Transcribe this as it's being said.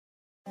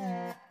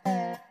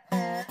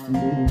This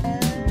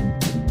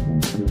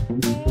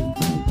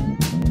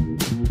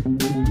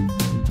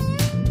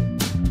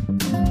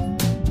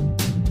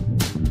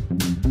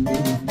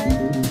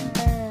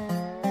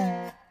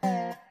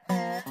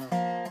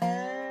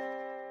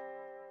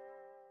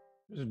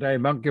is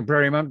Dave Monk, your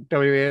Prairie Monk,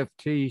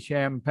 WFT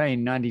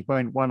Champaign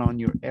 90.1 on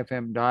your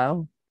FM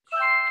dial.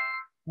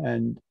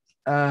 And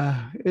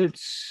I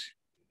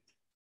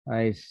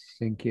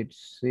think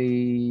it's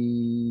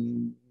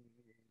the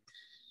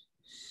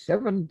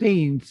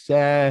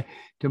 17th.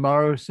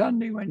 Tomorrow,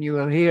 Sunday, when you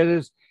will hear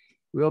this,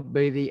 will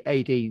be the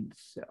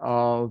 18th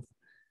of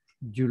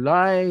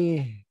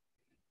July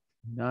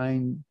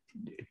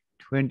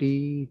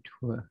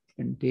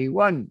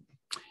 2021.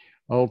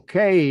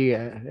 Okay,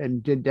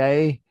 and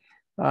today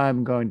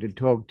I'm going to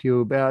talk to you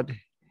about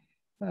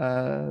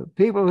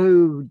people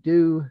who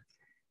do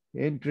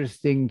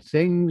interesting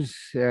things,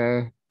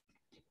 and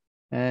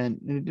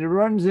it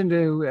runs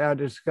into our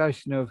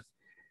discussion of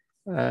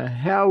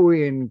how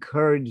we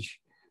encourage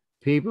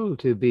people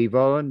to be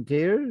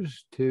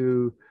volunteers,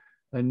 to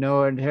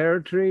know a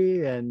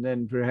territory, and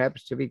then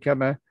perhaps to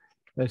become a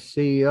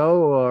CEO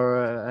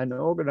or an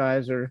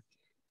organizer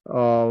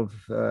of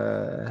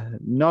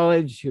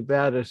knowledge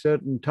about a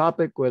certain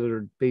topic, whether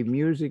it be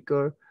music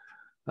or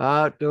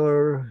art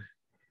or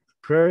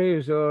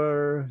prairies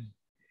or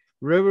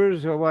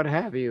rivers or what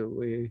have you.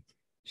 We're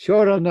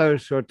short on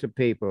those sorts of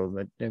people,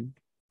 but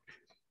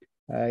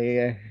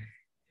I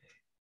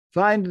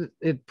find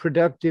it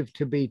productive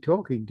to be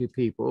talking to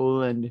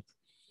people, and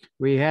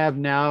we have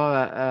now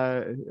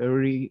a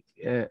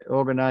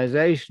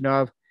organization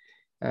of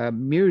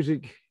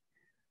music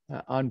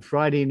on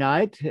Friday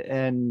night,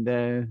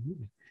 and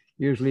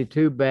usually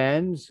two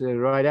bands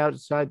right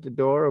outside the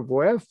door of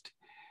WEFT,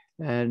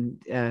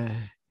 and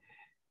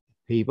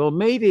people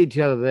meet each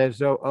other. They're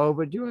so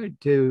overjoyed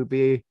to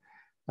be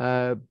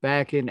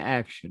back in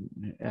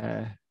action.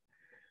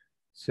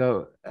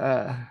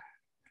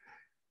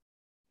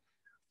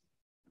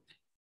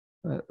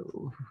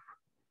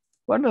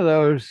 One of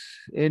those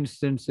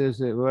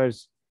instances, it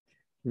was,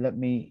 let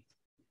me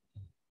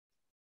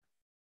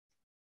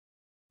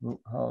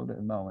hold a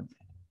moment.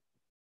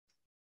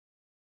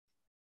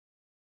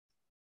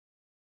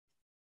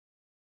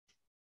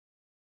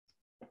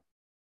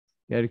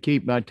 Got to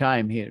keep my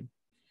time here.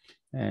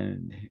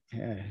 And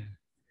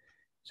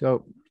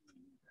so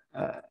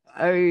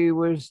I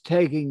was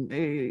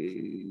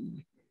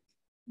taking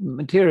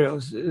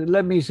materials.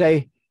 Let me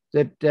say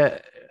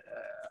that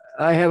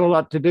I have a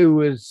lot to do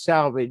with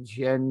salvage,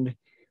 and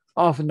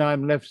often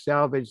I'm left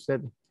salvage that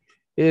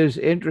is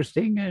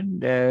interesting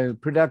and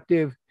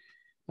productive,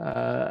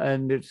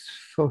 and it's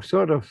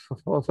sort of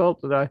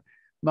felt that I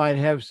might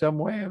have some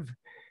way of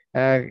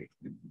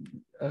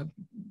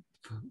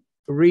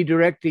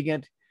redirecting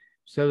it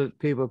so that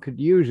people could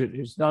use it.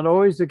 It's not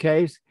always the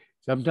case.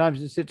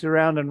 Sometimes it sits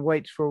around and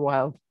waits for a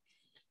while,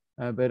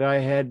 but I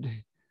had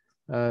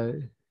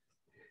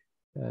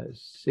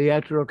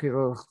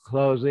theatrical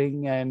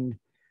clothing and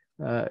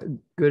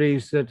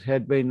goodies that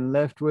had been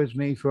left with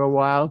me for a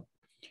while,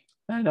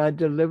 and I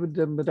delivered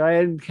them. But I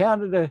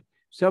encountered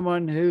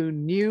someone who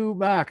knew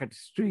Market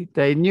Street.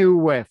 They knew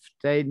WEFT.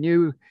 They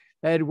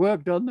had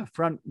worked on the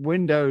front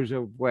windows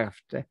of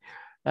WEFT,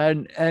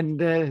 and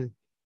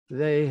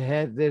they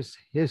had this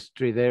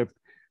history.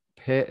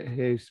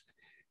 His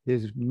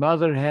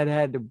mother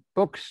had a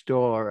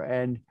bookstore,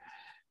 and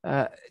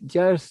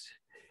just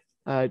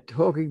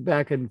talking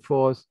back and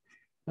forth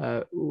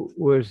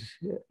was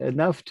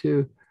enough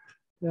to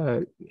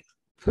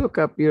hook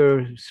up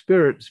your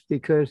spirits,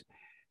 because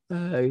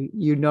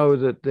you know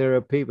that there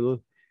are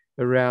people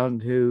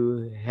around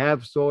who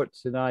have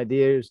thoughts and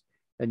ideas,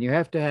 and you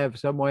have to have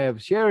some way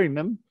of sharing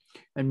them.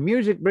 And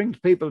music brings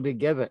people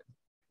together,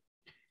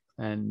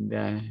 and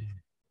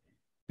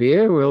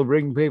beer will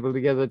bring people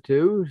together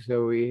too.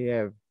 So we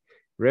have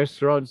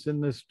restaurants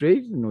in the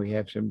street, and we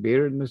have some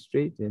beer in the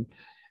street,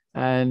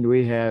 and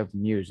we have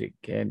music,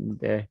 and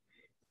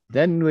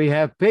then we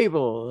have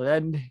people,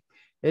 and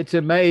it's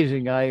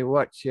amazing. I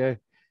watch a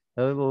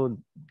little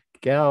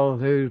gal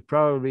who's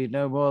probably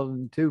no more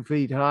than 2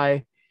 feet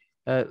high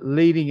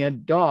leading a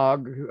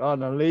dog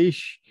on a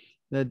leash.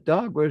 The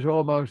dog was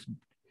almost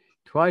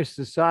twice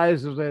the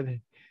size of the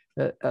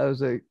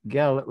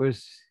gal that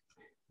was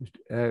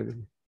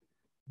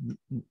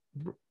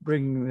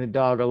bringing the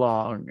dog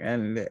along,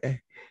 and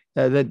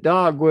the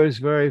dog was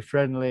very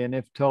friendly, and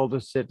if told to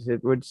sit,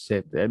 it would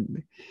sit,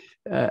 and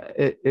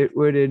it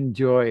would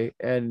enjoy.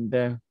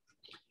 And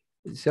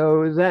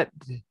so that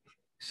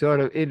sort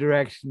of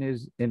interaction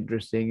is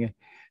interesting.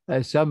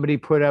 Somebody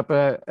put up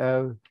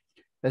a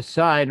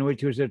sign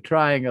which was a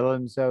triangle,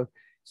 and so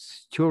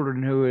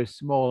children who were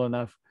small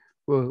enough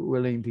were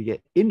willing to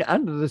get in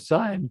under the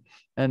sign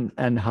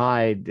and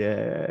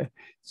hide.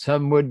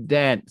 Some would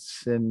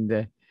dance,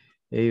 and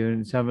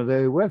even some of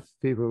the WEF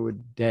people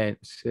would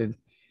dance, and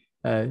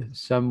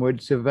some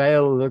would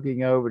surveil,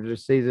 looking over to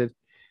see that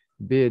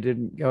beer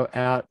didn't go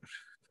out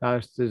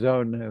past the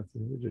zone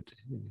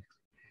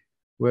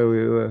where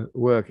we were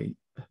working.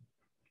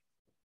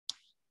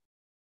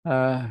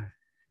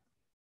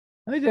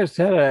 I just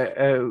had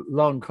a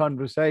long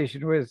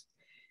conversation with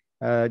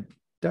uh,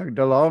 Doug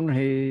DeLong.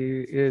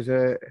 He is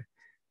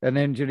an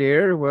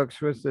engineer,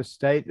 works with the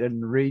state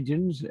and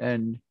regions,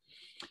 and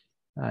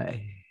uh,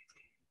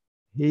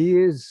 he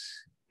is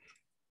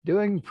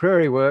doing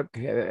prairie work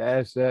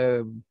as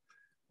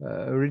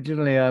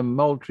originally a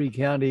Moultrie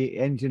County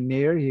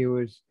engineer. He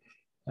was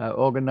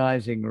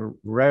organizing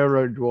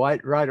railroad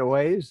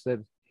right-of-ways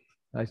that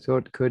I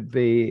thought could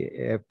be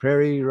a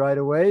prairie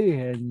right-of-way,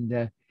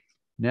 and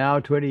now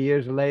 20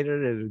 years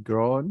later, it has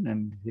grown,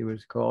 and he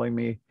was calling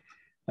me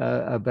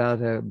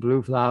about a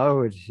blue flower,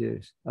 which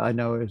is I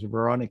know is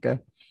Veronica,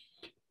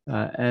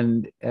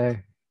 and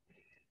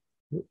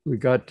we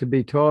got to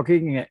be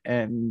talking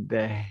and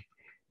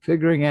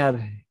figuring out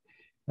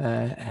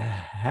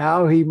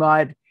how he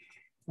might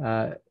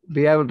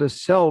be able to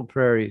sell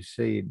prairie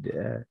seed.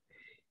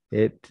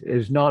 It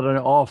is not an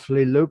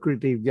awfully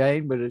lucrative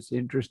game, but it's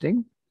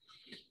interesting.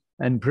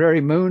 And Prairie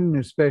Moon,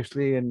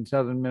 especially in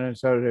southern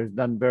Minnesota, has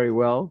done very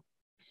well.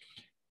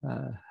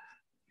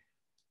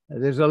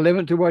 There's a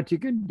limit to what you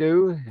can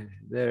do.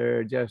 There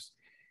are just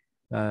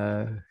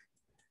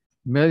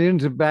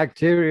millions of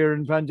bacteria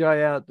and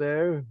fungi out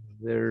there.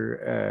 There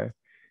are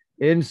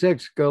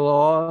insects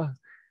galore.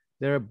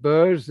 There are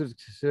birds that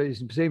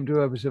seem to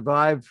have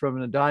survived from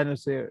the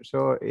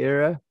dinosaur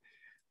era.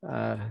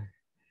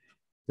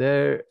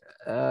 There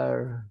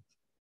are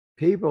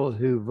people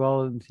who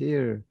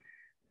volunteer,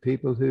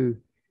 people who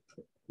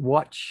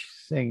watch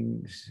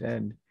things.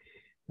 And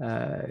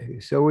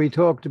so we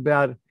talked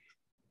about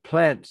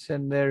plants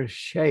and their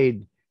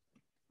shade.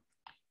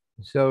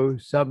 So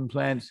some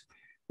plants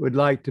would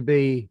like to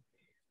be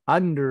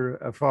under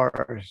a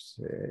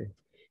forest.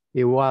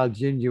 A wild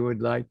ginger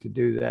would like to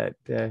do that.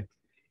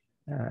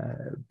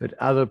 But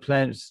other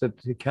plants that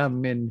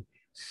come in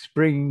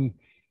spring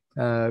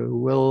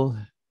will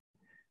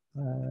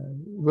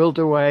wilt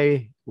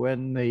away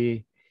when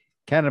the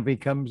canopy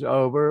comes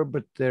over,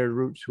 but their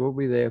roots will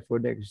be there for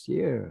next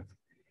year.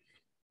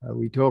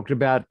 We talked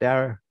about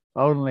our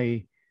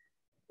only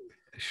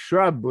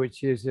shrub,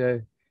 which is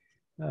a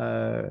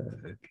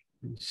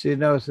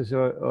cynosis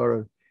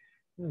or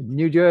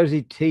New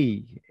Jersey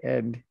tea.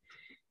 And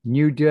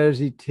New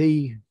Jersey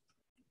tea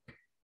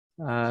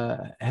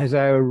is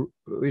a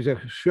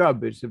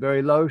shrub. It's a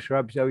very low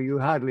shrub, so you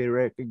hardly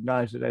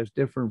recognize it as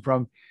different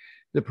from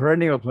the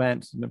perennial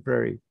plants in the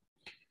prairie.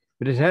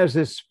 But it has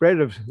this spread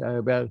of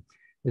about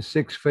a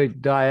 6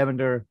 feet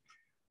diameter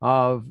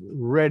of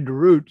red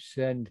roots.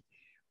 And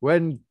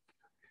when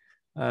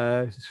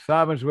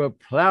farmers were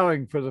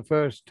plowing for the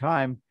first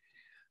time,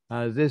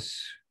 this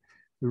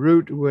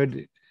root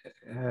would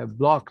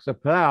block the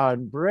plow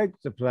and break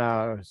the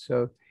plow.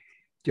 So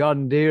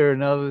John Deere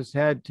and others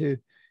had to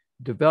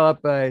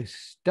develop a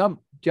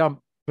stump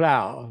jump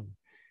plow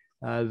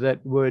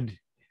that would,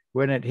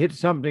 when it hit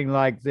something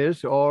like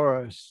this or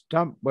a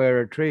stump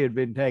where a tree had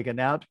been taken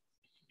out,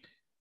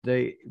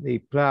 the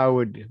plow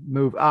would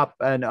move up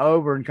and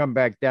over and come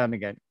back down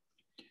again.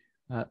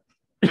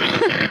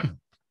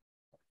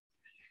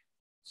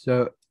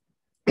 So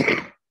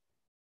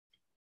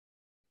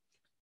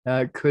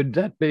could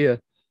that be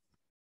a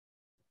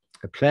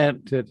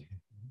plant that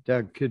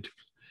Doug could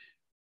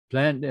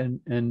plant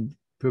and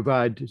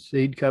provide to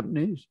seed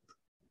companies?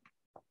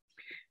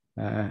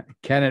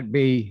 Can it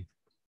be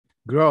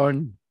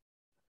grown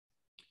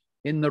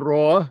in the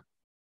raw?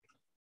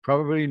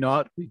 Probably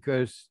not,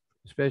 because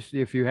especially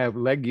if you have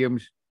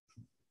legumes,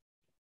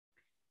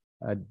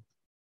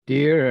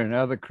 deer and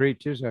other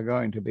creatures are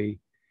going to be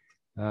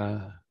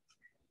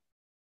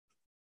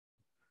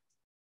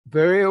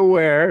very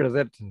aware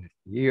that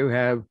you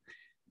have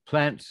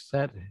plants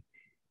that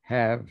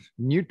have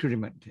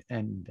nutriment,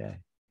 and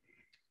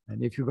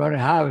if you're going to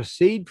have a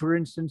seed, for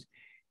instance,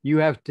 you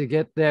have to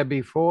get there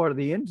before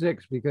the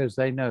insects because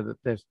they know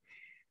that there's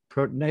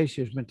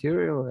proteinaceous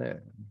material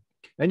there.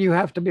 And you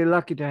have to be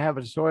lucky to have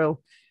a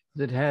soil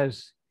that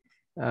has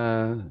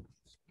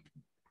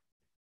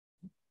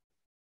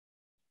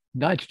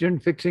nitrogen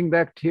fixing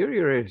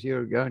bacteria if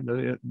you're going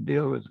to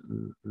deal with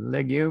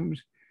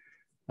legumes.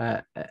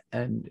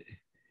 And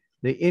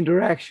the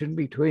interaction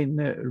between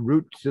the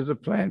roots of the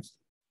plants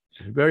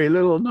is very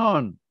little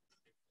known.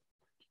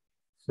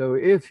 So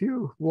if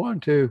you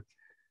want to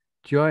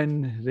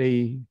join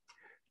the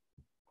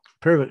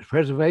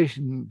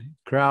preservation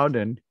crowd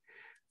and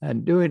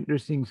do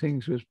interesting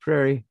things with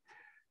prairie,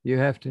 you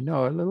have to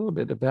know a little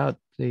bit about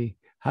the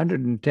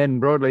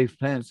 110 broadleaf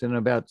plants and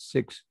about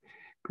 6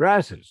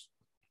 grasses.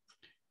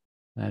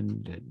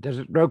 And does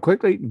it grow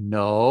quickly?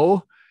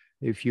 No.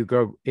 If you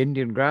grow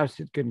Indian grass,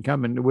 it can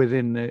come in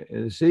within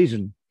the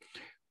season.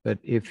 But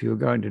if you're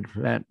going to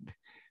plant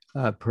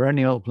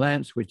perennial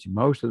plants, which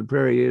most of the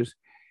prairie is,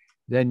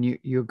 then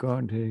you're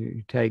going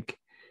to take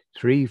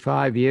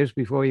 3-5 years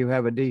before you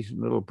have a decent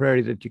little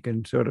prairie that you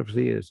can sort of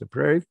see as a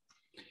prairie.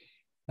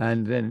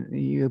 And then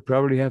you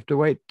probably have to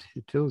wait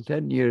till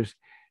 10 years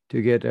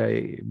to get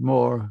a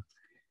more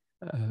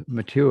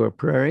mature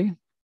prairie.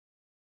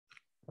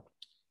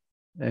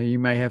 You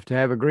may have to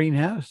have a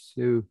greenhouse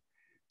to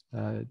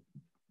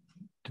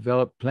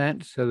develop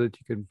plants so that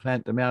you can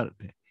plant them out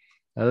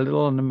a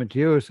little on the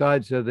mature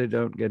side so they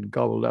don't get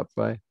gobbled up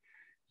by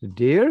the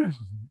deer.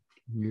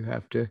 You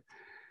have to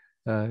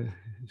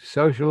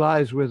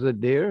socialize with the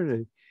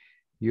deer.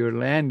 Your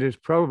land is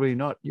probably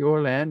not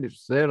your land,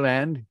 it's their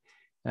land,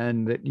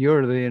 and that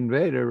you're the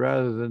invader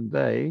rather than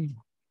they.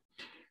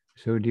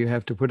 So do you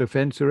have to put a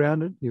fence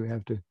around it? You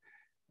have to,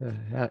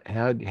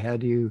 how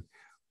do you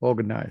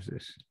organize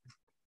this?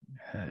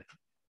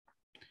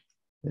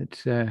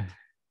 It's a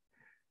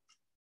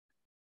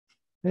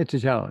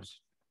challenge.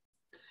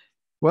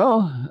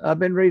 Well, I've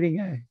been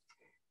reading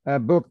a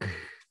book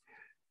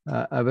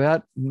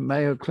about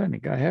Mayo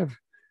Clinic. I have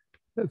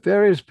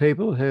various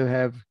people who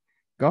have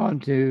gone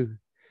to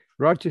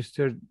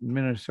Rochester,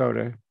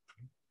 Minnesota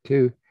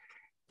to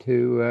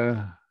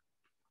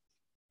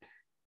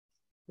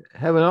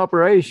have an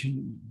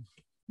operation.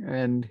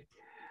 And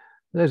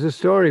there's a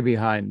story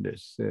behind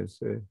this.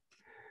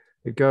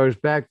 It goes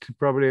back to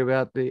probably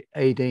about the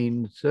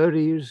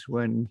 1830s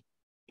when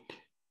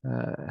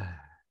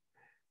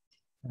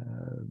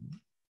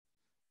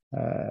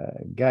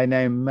a guy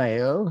named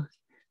Mayo,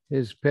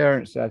 his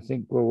parents, I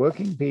think, were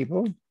working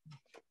people,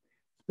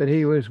 but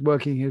he was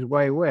working his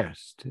way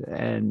west.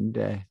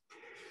 And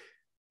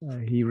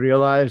he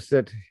realized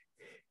that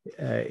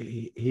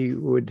he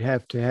would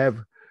have to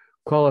have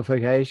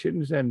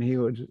qualifications, and he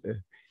was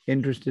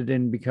interested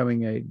in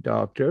becoming a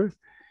doctor.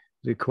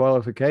 The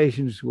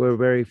qualifications were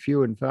very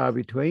few and far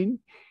between,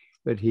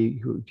 but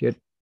he would get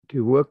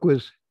to work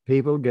with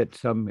people, get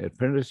some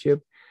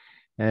apprenticeship,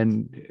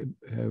 and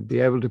be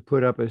able to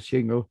put up a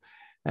shingle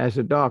as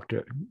a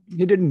doctor.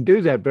 He didn't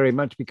do that very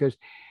much because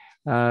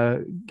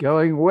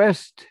going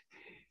west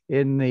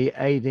in the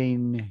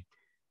 1830s,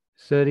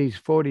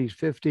 40s,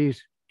 50s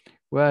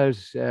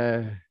was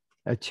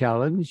a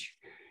challenge.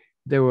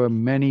 There were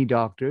many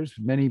doctors,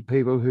 many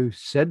people who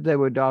said they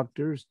were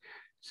doctors.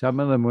 Some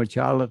of them were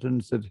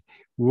charlatans that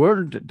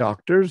weren't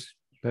doctors,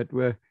 but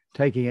were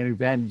taking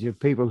advantage of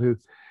people who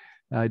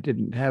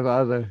didn't have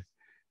other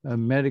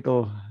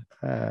medical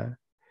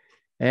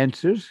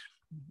answers.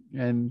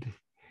 And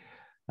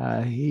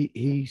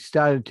he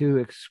started to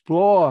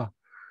explore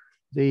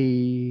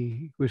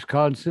the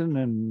Wisconsin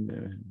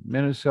and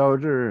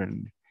Minnesota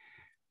and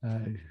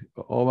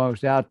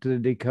almost out to the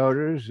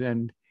Dakotas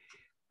and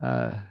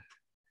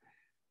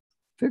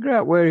figure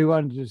out where he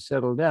wanted to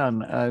settle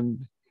down.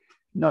 I'm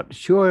not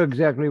sure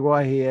exactly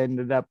why he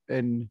ended up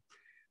in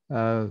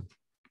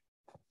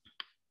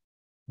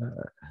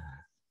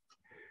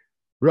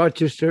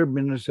Rochester,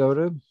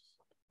 Minnesota.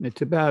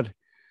 It's about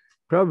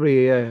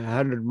probably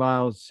 100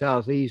 miles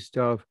southeast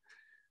of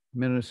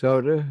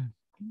Minnesota,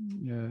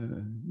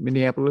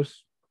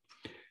 Minneapolis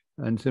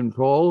and St.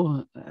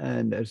 Paul.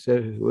 And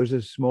it was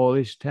a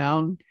smallish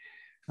town.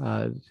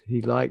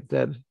 He liked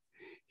that.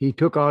 He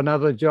took on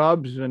other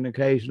jobs and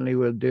occasionally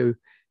would do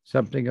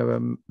something of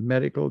a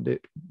medical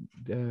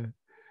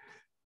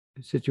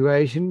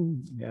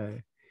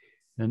situation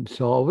and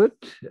solve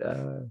it.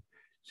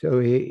 So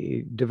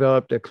he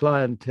developed a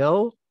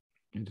clientele,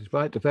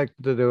 despite the fact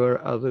that there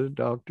were other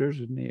doctors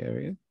in the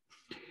area.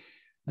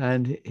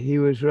 And he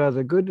was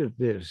rather good at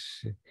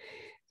this.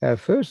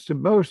 First,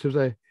 most of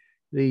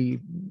the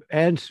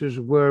answers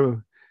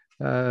were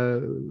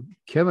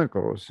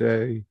chemicals,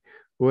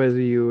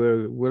 whether you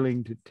were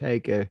willing to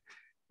take a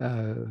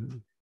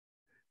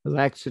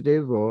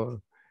laxative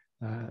or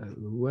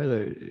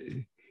whether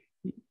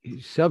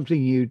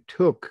something you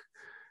took,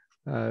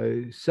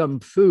 some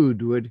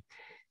food would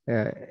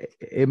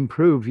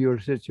improve your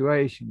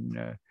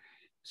situation.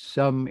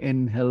 Some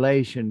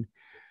inhalation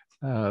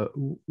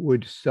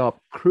would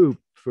stop croup,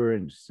 for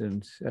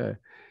instance.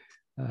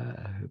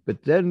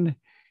 But then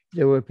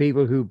there were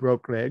people who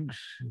broke legs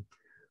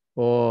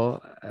or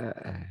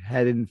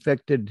had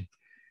infected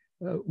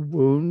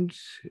wounds.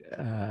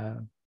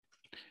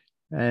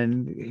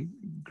 And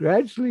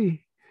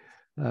gradually,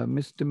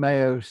 Mr.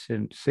 Mayo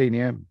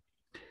Sr.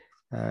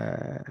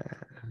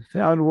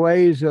 Found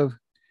ways of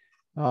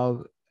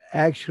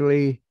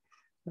actually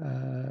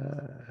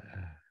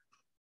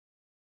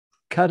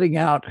cutting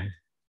out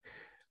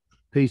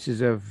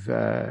pieces of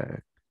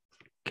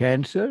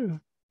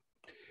cancer,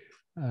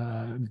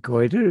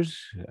 goiters.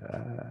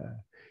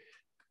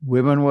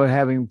 Women were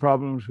having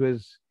problems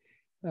with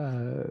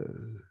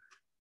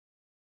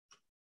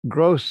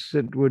growths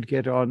that would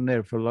get on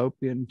their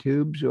fallopian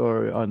tubes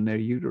or on their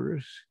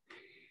uterus.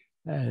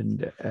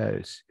 And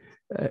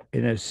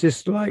in a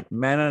cyst-like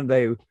manner,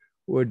 they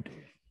would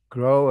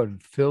grow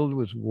and filled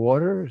with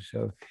water.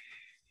 So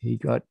he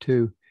got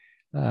to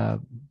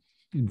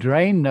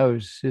drain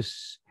those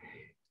cysts,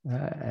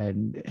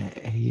 and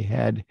he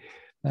had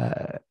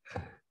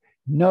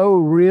no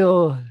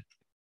real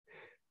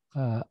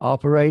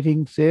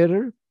operating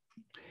theater.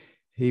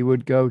 He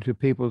would go to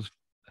people's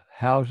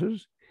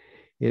houses.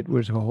 It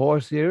was a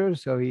horse era,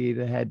 so he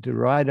either had to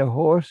ride a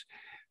horse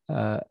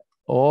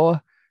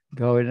or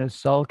go in a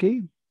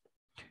sulky.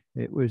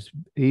 It was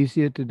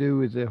easier to do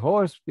with the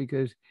horse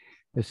because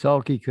the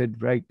sulky could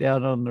break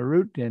down on the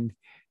route, and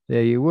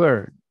there you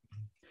were.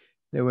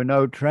 there were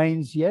no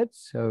trains yet,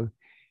 so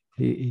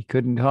he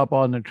couldn't hop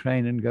on a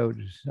train and go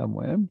to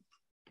somewhere.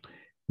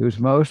 He was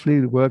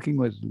mostly working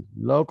with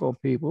local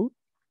people,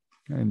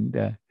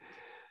 and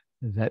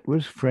that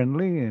was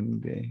friendly,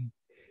 and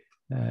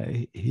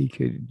he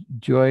could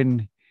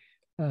join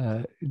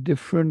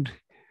different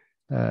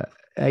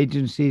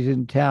agencies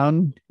in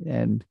town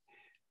and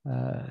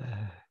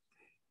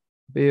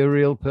be a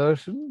real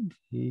person.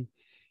 He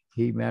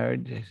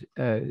married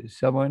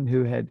someone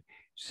who had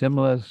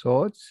similar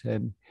thoughts,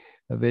 and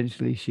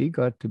eventually she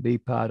got to be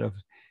part of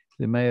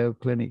the Mayo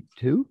Clinic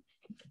too.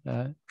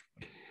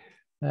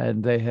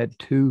 And they had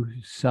two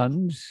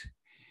sons,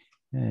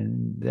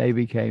 and they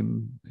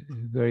became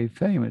very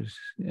famous,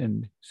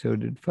 and so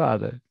did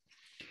father.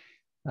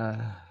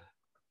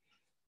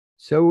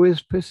 So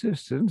with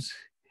persistence,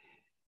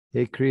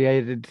 he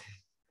created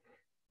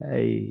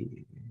a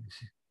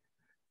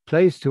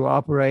place to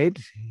operate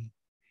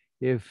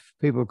if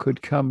people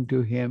could come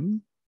to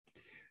him.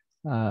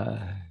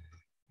 There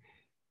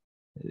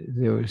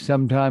was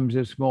sometimes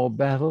a small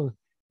battle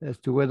as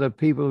to whether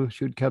people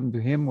should come to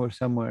him or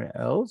somewhere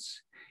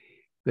else,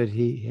 but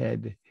he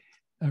had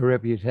a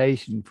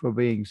reputation for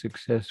being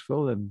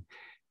successful and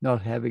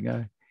not having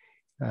a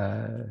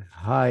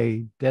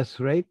high death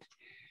rate.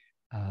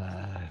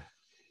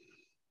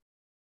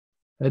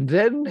 And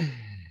then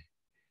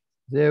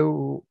there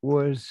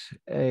was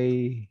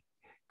a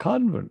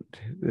convent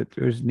that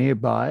was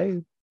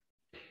nearby,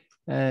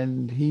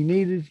 and he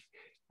needed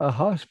a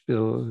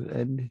hospital,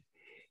 and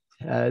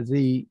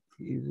the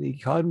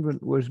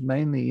convent was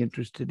mainly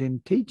interested in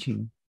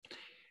teaching,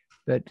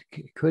 but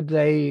could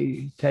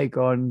they take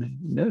on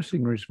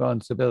nursing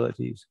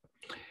responsibilities?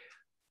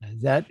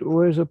 That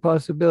was a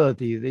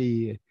possibility.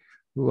 The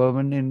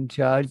woman in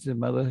charge, the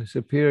Mother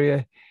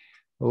Superior,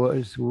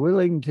 was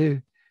willing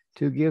to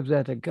give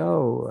that a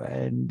go,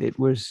 and it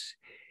was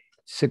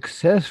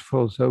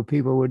successful. So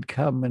people would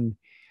come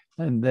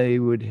and they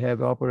would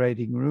have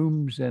operating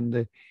rooms,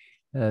 and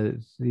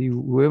the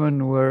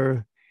women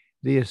were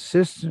the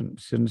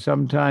assistants. And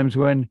sometimes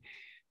when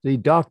the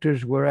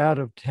doctors were out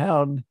of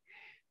town,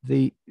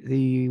 the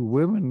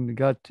women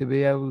got to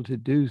be able to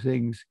do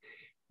things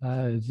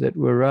that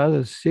were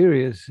rather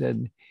serious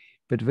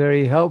but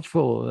very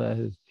helpful,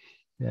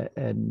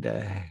 and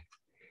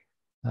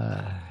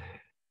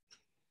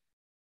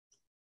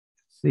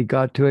they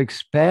got to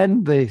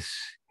expand this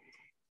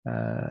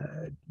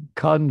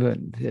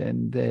convent,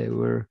 and they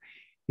were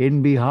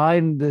in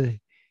behind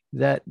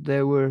that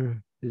there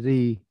were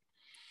the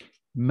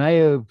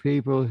Mayo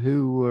people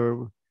who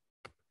were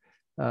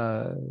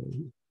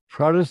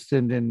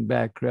Protestant in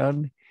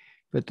background,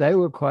 but they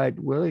were quite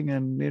willing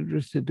and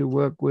interested to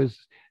work with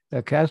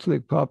a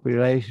Catholic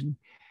population.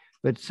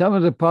 But some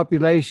of the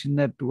population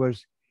that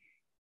was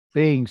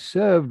being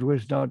served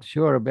was not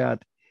sure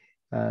about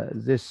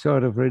this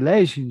sort of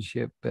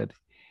relationship, but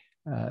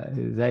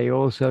they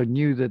also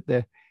knew that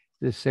the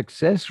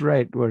success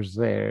rate was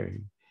there.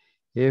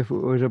 If it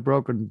was a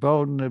broken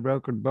bone, the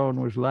broken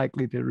bone was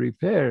likely to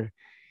repair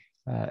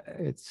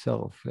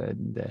itself.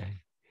 And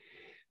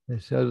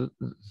so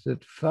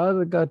that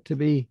father got to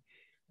be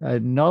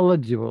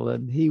knowledgeable,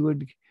 and he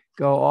would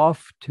go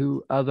off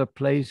to other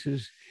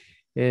places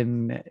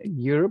in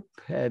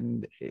Europe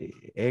and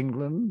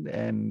England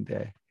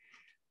and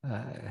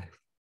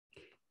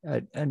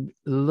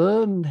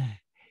learn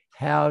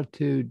how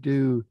to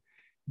do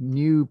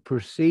new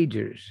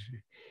procedures,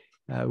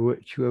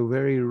 which were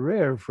very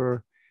rare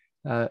for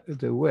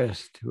the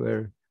West,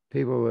 where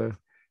people were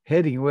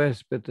heading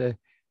west, but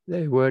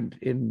they weren't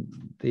in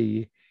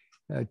the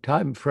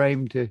time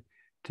frame to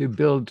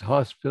build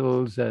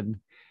hospitals and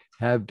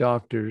have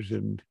doctors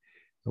and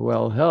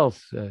well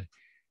health.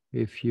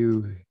 If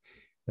you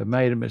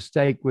made a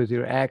mistake with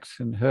your axe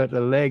and hurt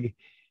a leg,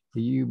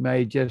 you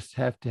may just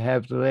have to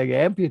have the leg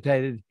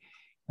amputated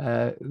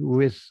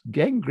with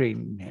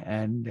gangrene,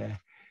 and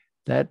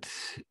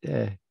that's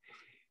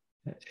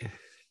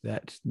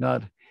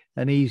not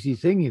an easy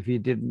thing if you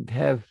didn't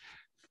have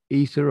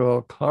ether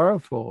or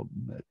chloroform.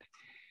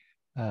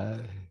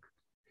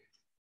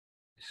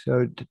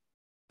 So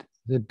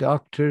the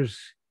doctor's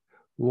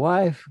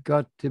wife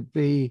got to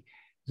be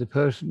the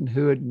person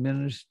who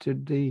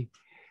administered the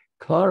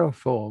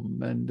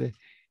chloroform, and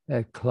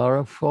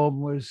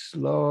chloroform was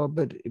slower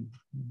but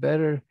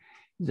better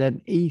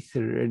than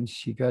ether, and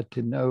she got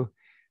to know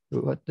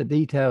what the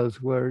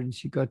details were, and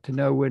she got to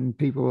know when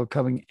people were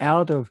coming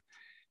out of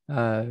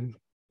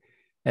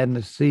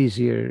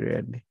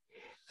anesthesia,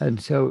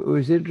 and so it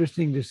was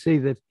interesting to see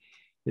that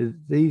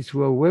these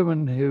were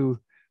women who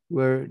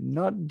were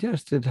not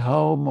just at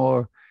home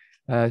or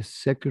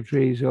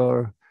secretaries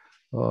or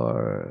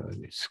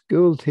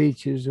school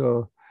teachers,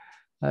 or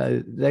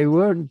they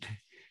weren't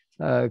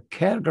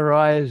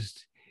categorized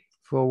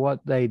for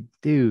what they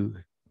do,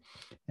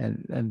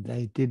 and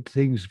they did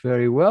things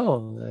very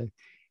well,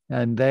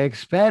 and they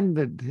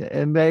expanded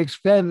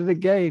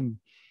again,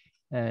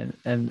 and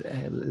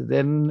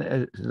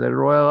then the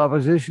Royal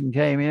Opposition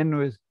came in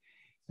with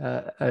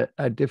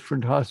a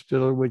different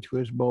hospital, which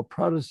was more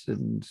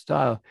Protestant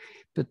style,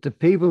 but the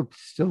people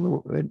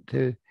still went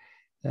to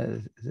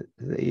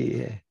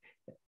the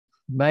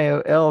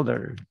Mayo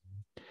Elder.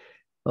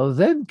 Well,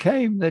 then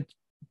came the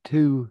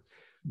two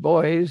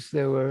boys.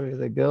 There were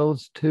the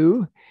girls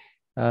too,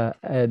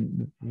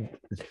 and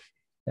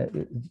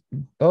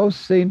both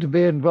seemed to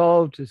be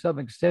involved to some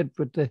extent,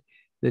 but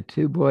the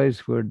two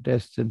boys were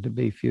destined to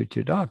be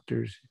future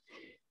doctors.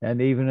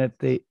 And even at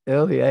the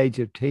early age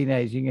of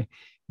teenaging,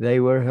 they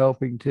were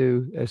helping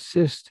to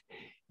assist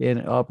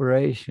in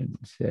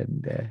operations.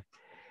 And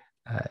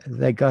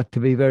they got to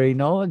be very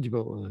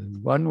knowledgeable.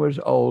 One was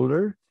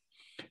older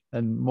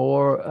and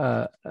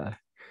more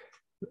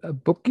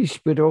bookish,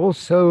 but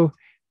also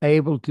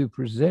able to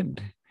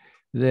present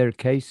their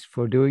case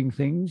for doing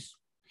things.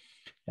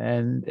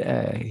 And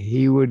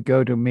he would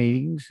go to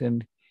meetings,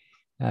 and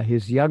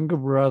his younger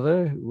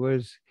brother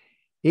was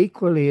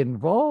equally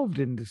involved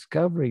in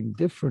discovering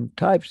different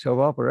types of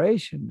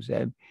operations.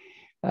 And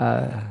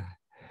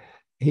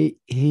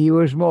he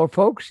was more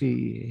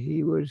folksy.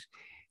 He was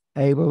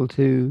able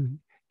to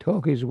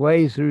talk his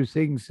way through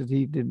things that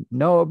he didn't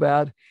know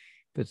about,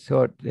 but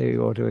thought they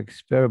ought to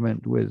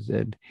experiment with.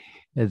 And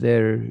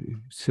their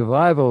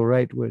survival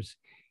rate was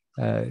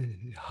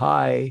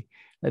high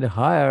and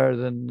higher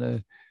than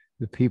the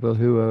people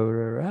who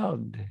were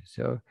around.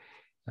 So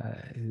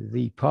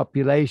the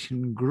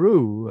population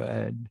grew,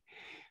 and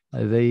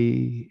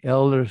the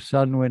elder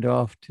son went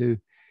off to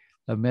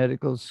a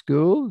medical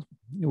school.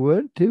 There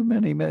weren't too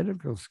many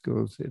medical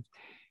schools.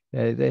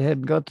 They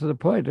hadn't got to the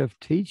point of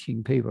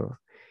teaching people.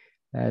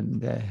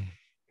 And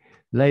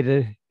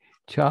later,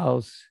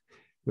 Charles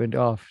went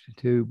off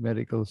to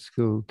medical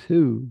school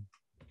too.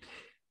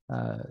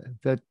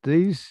 But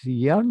these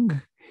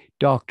young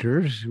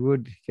doctors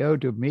would go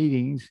to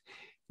meetings,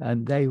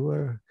 and they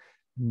were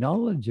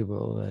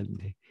knowledgeable,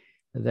 and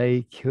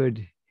they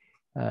could,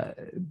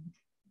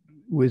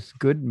 with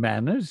good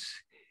manners,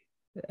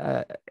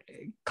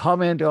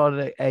 comment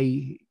on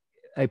a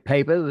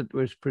paper that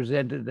was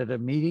presented at a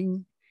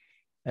meeting,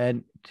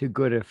 and to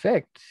good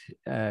effect.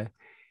 Say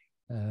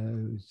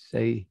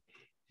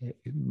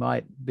it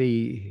might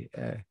be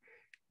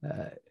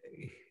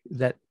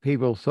that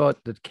people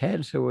thought that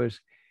cancer was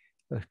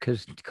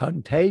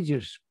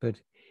contagious, but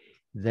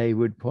they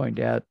would point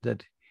out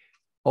that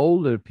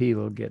older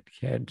people get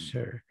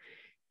cancer,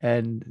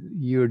 and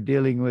you're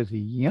dealing with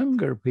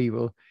younger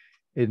people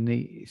in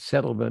the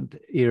settlement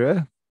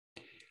era,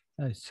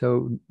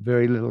 so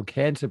very little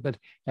cancer. But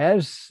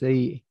as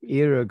the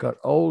era got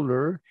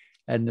older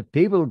and the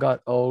people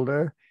got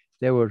older,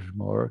 there was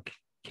more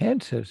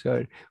cancer.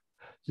 So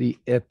the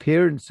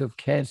appearance of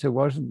cancer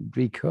wasn't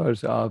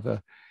because of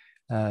a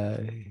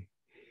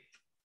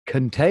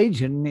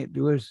contagion, it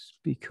was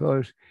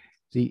because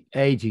the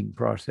aging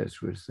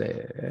process was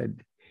there.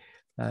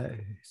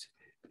 And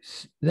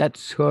that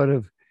sort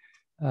of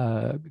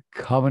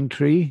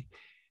commentary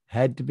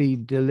had to be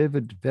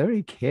delivered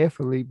very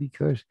carefully,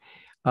 because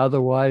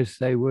otherwise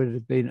they would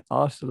have been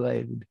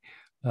oscillated,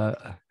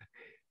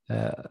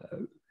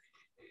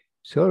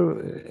 sort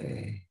of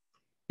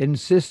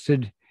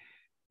insisted,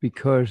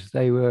 because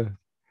they were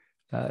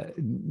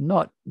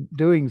not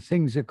doing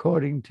things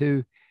according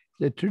to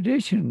the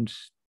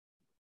traditions.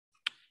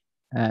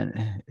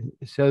 And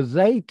so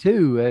they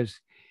too, as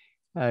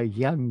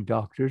young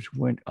doctors,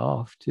 went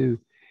off to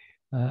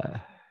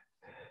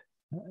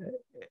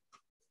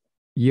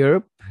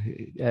Europe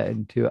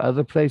and to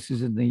other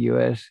places in the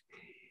US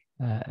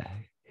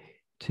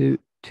to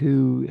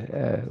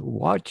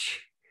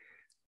watch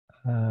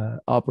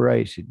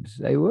operations.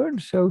 They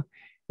weren't so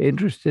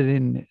interested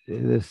in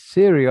the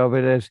theory of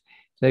it as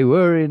they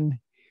were in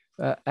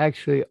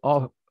actually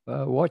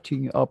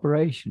watching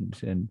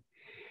operations. And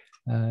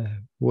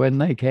when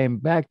they came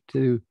back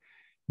to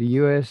the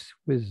US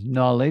with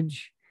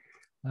knowledge,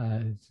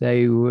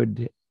 they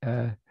would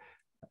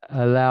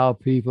allow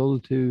people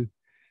to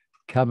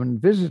come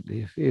and visit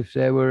if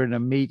they were in a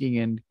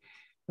meeting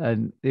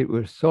and it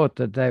was thought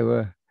that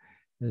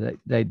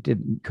they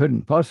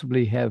couldn't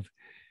possibly have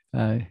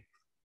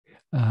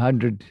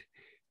 100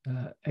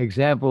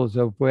 examples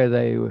of where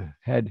they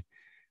had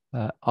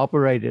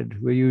operated,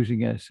 were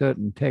using a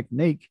certain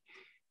technique.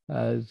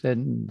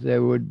 Then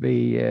there would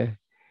be a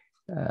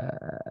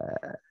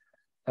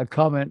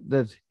comment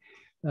that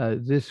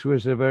this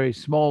was a very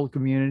small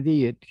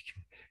community. It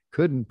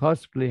couldn't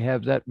possibly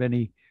have that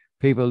many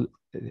people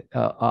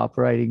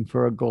operating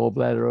for a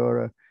gallbladder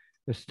or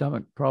a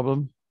stomach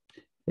problem.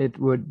 It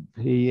would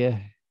be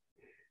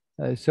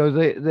so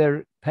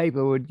their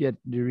paper would get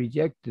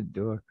rejected,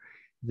 or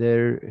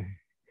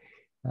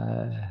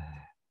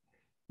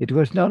it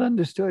was not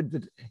understood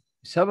that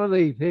some of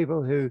the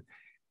people who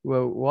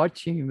were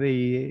watching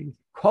the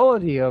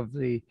quality of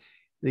the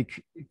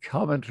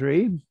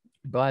commentary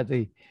by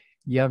the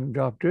young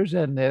doctors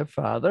and their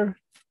father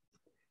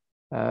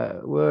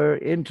were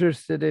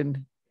interested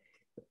in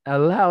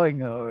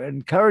allowing or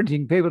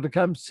encouraging people to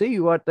come see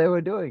what they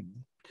were doing.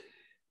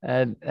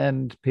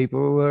 And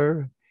people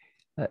were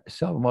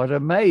somewhat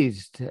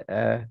amazed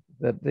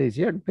that these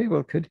young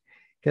people could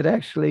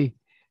actually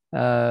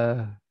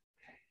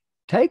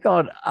take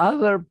on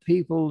other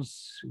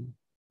people's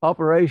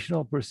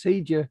operational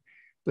procedure,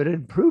 but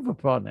improve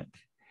upon it.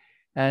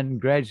 And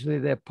gradually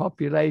their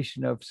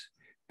population of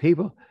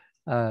people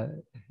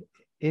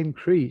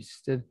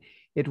increased. And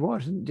it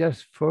wasn't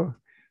just for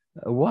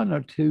one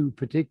or two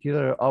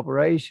particular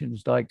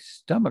operations, like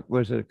stomach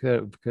was a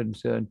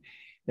concern.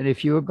 And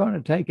if you were going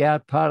to take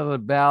out part of the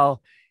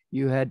bowel,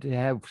 you had to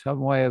have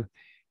some way of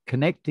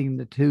connecting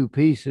the two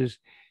pieces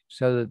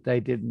so that they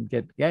didn't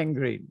get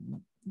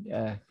gangrene.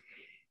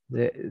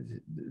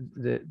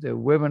 The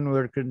women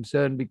were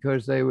concerned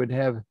because they would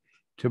have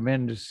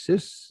tremendous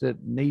cysts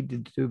that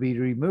needed to be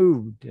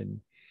removed,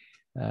 and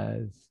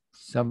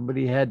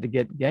somebody had to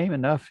get game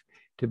enough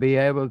to be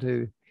able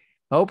to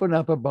open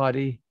up a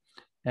body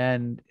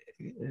and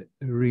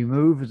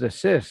remove the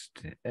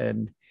cyst.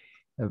 And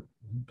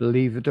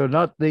believe it or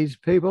not, these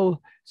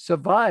people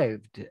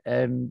survived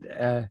and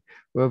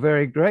were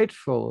very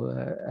grateful.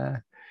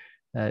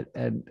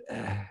 And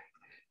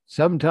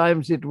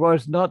sometimes it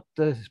was not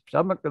the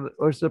stomach that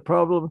was the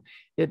problem.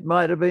 It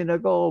might have been a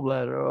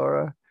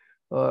gallbladder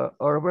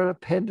or an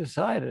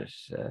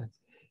appendicitis.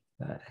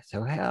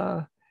 So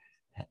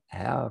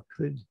how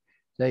could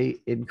they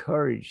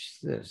encourage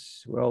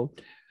this? Well,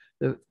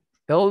 the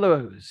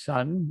elder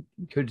son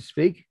could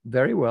speak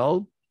very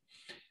well,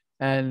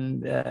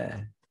 and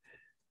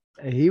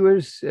he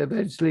was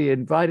eventually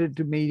invited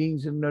to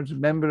meetings and was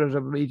members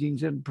of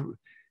meetings and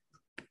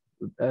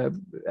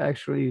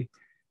actually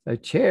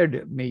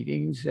chaired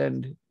meetings.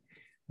 And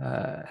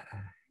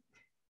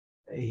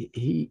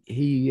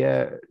he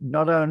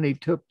not only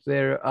took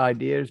their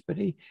ideas, but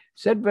he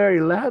said very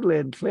loudly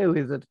and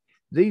clearly that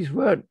these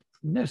weren't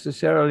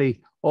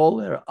necessarily all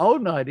their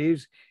own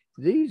ideas.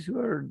 These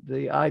were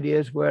the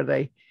ideas where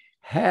they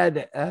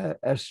had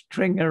a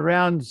string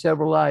around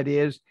several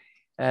ideas,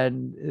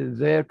 and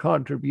their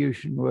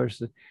contribution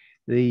was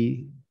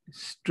the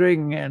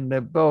string and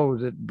the bow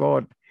that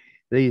brought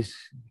these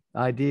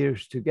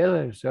ideas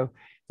together. So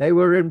they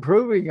were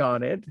improving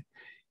on it,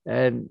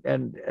 and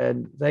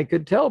they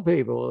could tell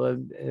people,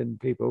 and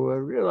people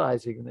were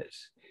realizing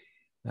this.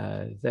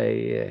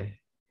 They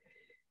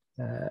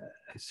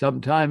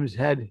sometimes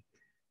had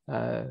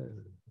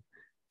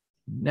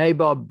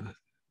nabob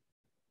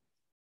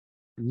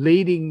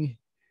leading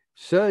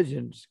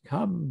surgeons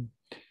come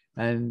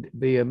and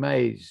be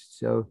amazed.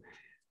 So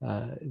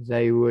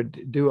they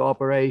would do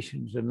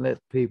operations and let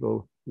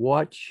people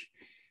watch,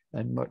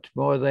 and much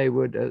more they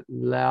would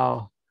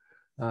allow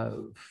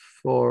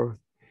for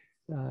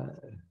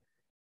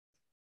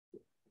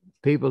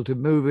people to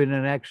move in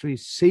and actually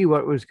see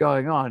what was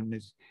going on.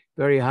 It's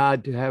very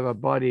hard to have a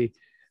body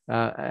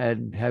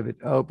and have it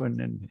open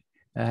and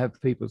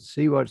have people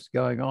see what's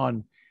going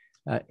on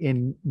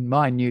in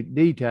minute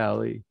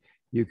detail.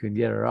 You can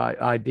get an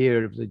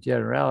idea of the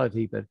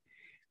generality, but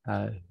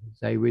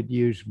they would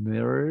use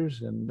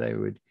mirrors, and they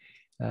would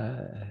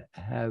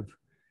have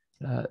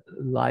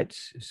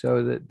lights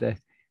so that the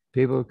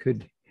people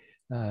could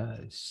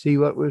see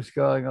what was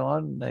going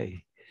on.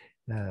 They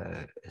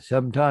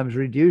sometimes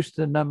reduced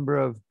the number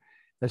of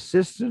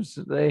assistants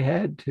that they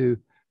had to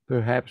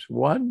perhaps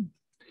one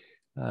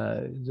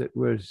that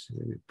was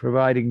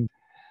providing.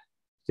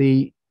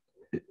 The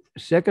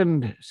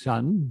second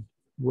son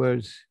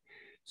was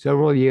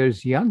several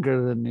years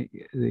younger than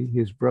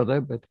his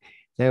brother, but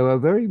they were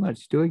very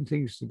much doing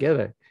things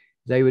together.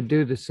 They would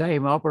do the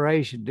same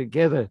operation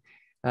together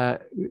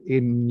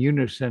in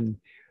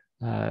unison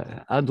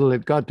until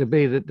it got to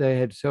be that they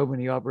had so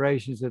many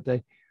operations that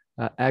they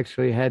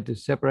actually had to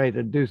separate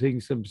and do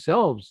things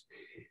themselves.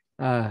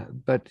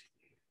 But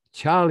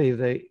Charlie,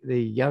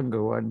 the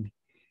younger one,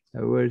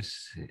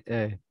 was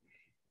the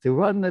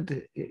one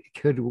that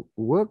could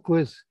work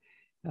with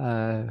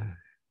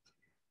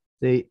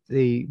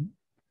the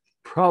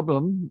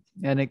problem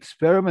and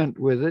experiment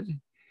with it,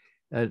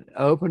 and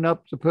open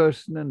up the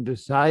person and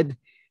decide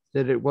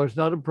that it was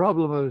not a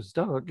problem of the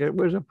stomach, it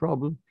was a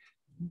problem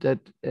that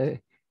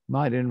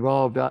might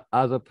involve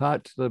other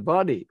parts of the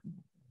body.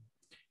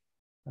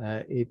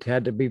 It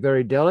had to be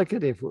very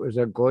delicate if it was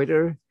a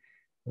goiter,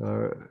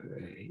 or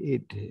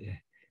it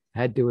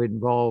had to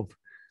involve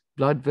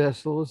blood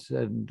vessels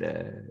and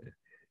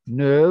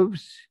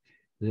nerves.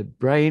 The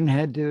brain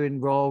had to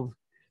involve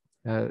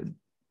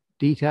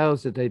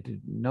details that they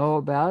didn't know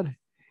about.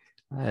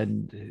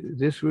 And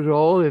this was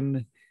all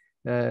in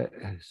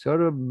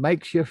sort of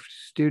makeshift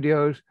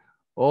studios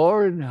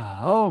or in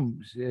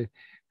homes.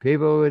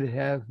 People would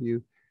have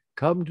you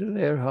come to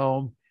their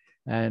home,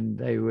 and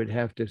they would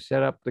have to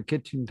set up the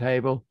kitchen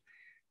table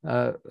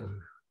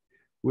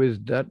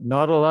with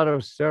not a lot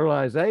of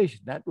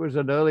sterilization. That was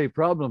an early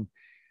problem.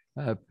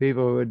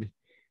 People would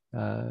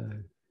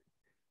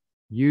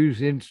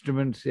use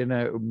instruments in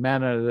a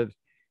manner that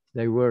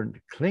they weren't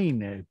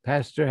clean. A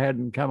pastor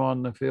hadn't come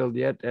on the field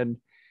yet, and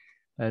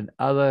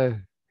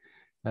other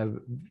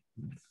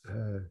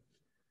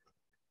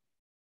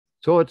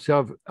sorts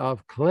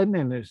of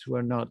cleanliness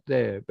were not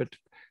there. But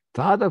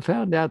Father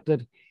found out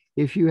that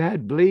if you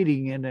had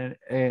bleeding in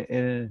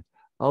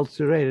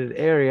ulcerated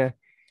area,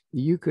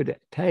 you could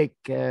take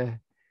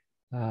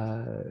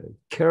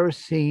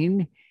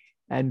kerosene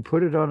and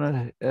put it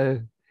on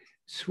a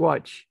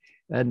swatch,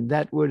 and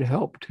that would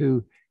help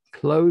to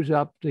close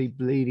up the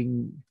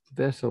bleeding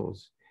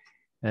vessels.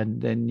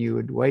 And then you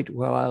would wait a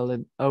while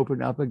and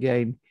open up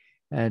again.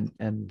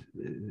 And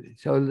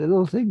so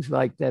little things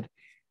like that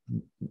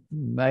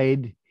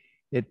made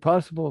it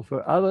possible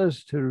for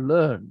others to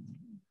learn.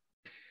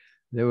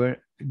 There were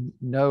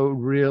no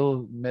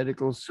real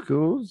medical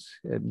schools,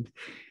 and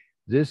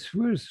this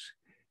was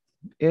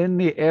in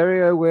the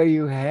area where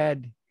you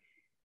had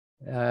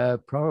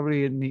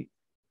probably in the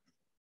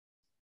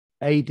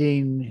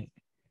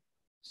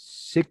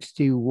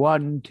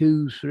 1861,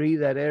 2, 3,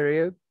 that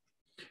area,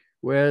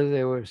 where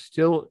there were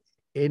still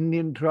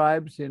Indian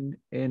tribes in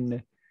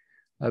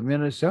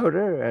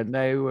Minnesota, and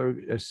they were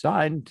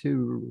assigned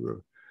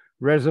to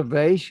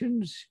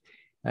reservations,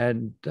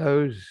 and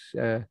those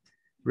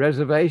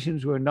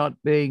reservations were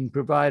not being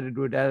provided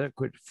with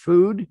adequate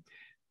food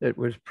that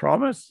was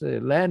promised. The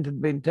land had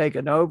been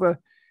taken over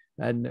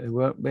and they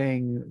weren't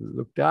being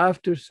looked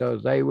after, so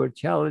they were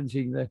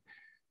challenging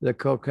the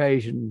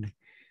Caucasian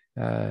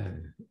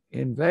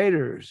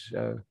invaders.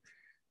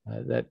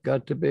 That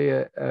got to be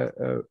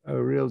a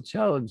real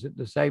challenge at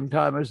the same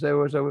time as there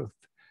was a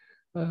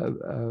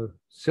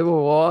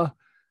civil war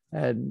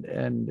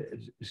and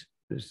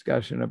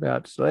discussion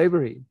about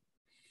slavery.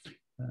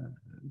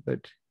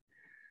 But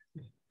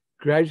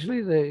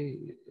gradually they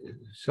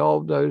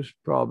solved those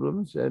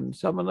problems, and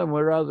some of them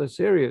were rather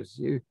serious.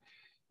 You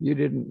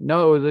didn't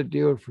know that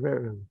your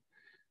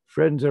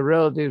friends or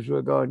relatives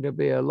were going to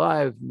be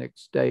alive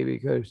next day,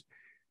 because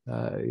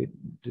the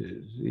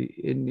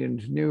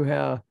Indians knew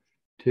how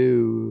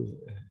to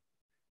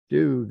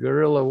do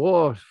guerrilla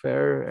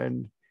warfare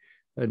and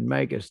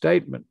make a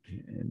statement,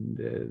 and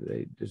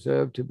they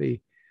deserve to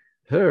be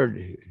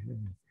heard.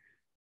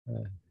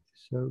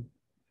 So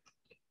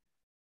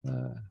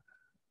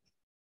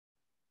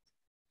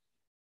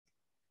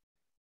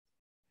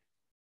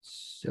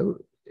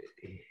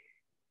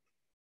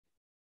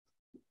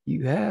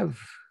you have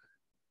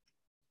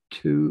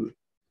two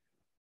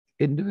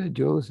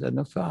individuals and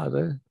a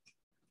father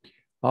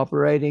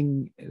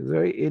operating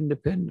very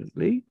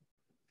independently,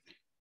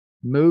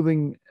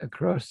 moving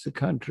across the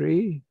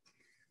country,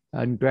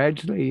 and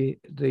gradually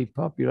the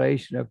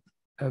population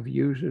of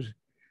users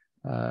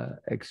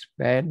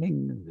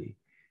expanding.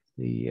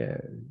 The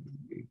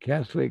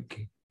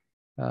Catholic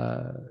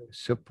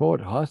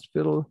support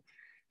hospital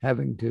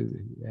having to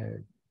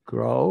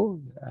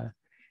grow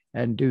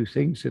and do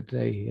things that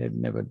they had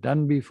never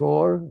done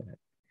before.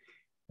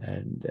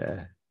 And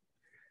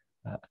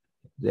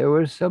there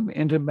was some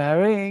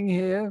intermarrying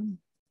here.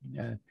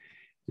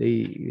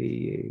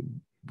 The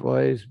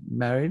boys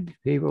married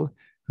people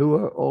who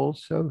were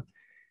also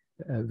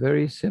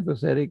very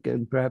sympathetic,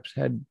 and perhaps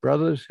had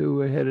brothers who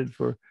were headed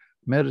for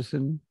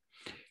medicine.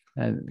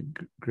 And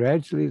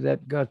gradually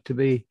that got to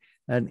be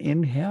an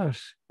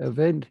in-house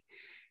event,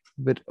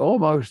 but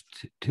almost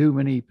too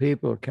many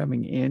people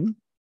coming in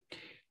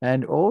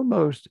and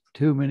almost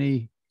too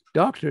many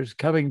doctors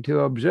coming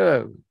to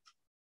observe.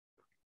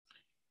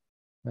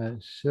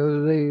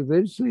 So they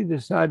eventually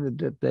decided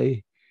that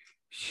they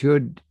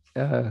should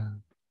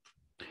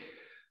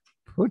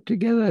put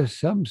together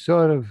some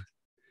sort of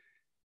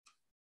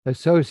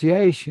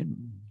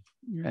association,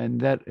 and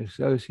that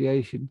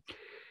association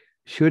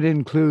should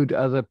include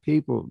other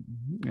people.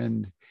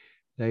 And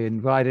they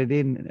invited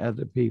in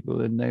other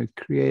people, and they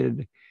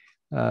created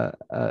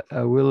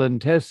a will and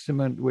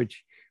testament,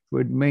 which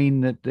would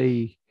mean that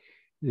the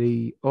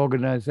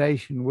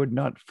organization would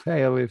not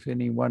fail if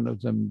any one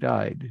of them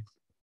died.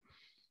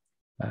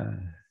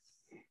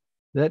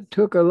 That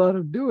took a lot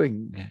of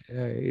doing.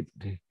 It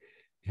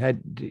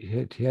had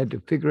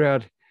to figure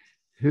out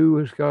who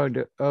was going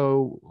to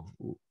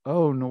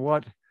own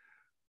what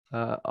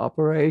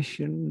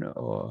operation,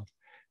 or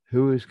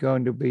who was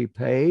going to be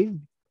paid.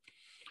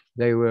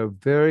 They were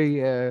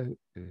very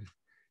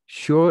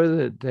sure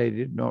that they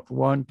did not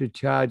want to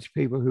charge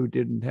people who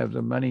didn't have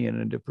the money in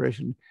a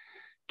depression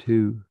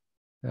to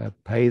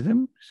pay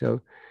them.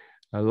 So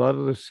a lot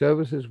of the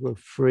services were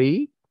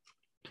free.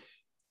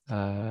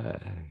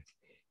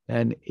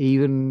 And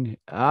even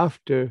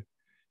after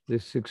the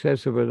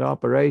success of an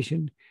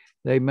operation,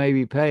 they may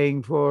be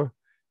paying for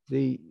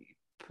the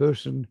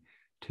person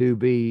to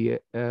be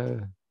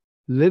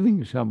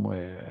living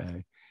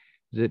somewhere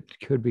that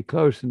could be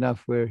close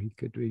enough where he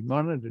could be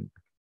monitored.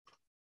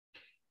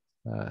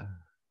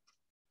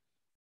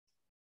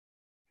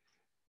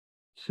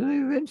 So they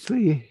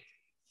eventually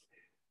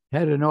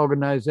had an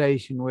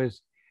organization with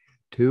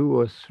 2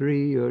 or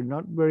 3 or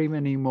not very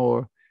many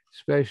more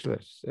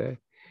specialists.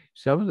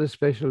 Some of the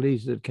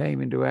specialties that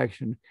came into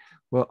action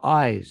were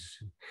eyes.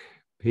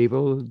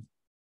 People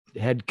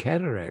had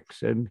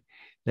cataracts and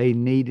they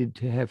needed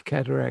to have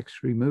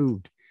cataracts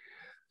removed.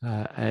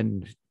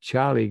 And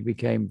Charlie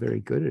became very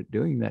good at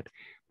doing that.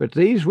 But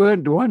these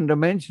weren't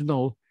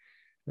one-dimensional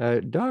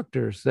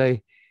doctors.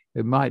 They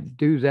might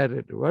do that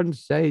at one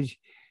stage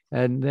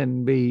and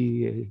then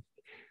be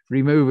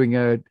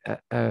removing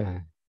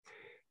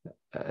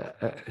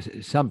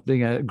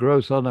something, a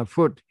growth on a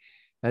foot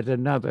at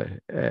another,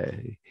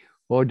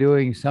 or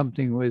doing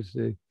something with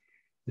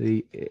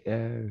the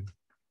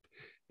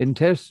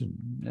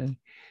intestine.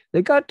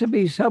 They got to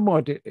be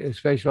somewhat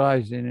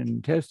specialized in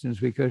intestines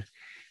because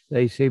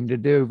they seem to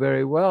do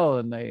very well,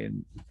 and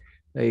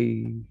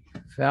they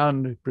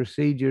found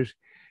procedures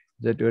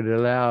that would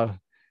allow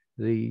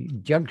the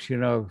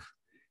junction of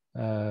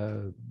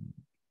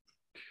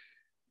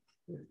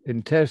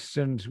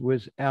intestines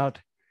without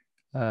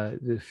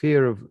the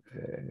fear of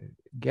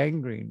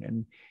gangrene.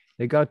 And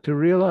they got to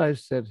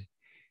realize that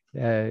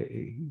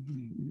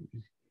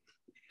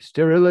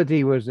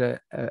sterility was an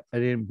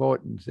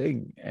important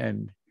thing,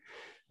 and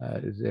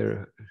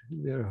their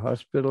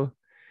hospital,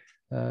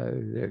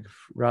 their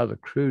rather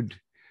crude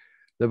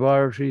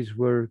laboratories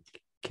were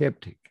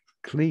kept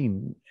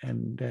clean,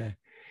 and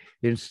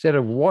instead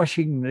of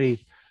washing the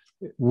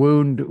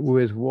wound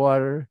with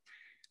water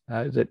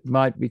that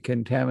might be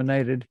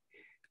contaminated,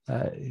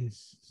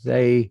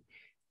 they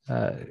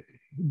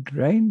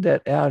drained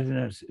that out in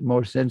a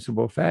more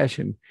sensible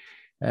fashion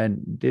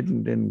and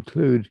didn't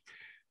include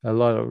a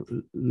lot of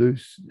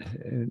loose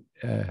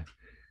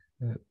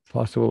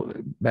possible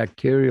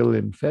bacterial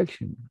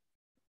infection.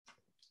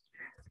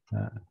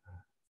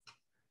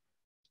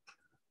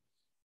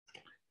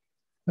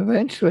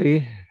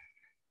 Eventually,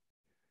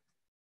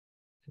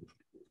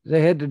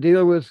 they had to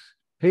deal with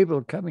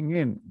people coming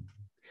in.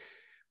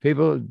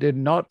 People did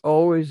not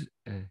always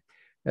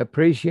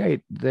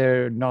appreciate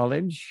their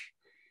knowledge.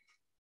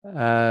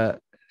 And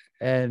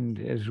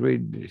as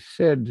we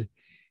said,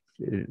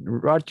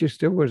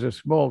 Rochester was a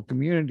small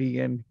community,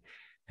 and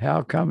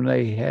how come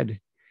they had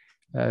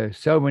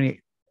so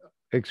many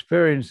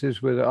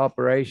experiences with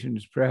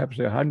operations, perhaps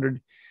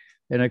 100,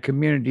 in a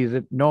community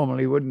that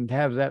normally wouldn't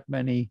have that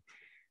many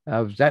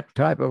of that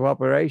type of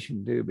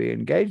operation to be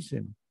engaged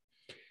in?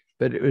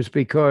 But it was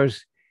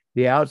because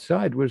the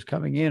outside was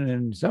coming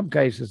in some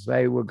cases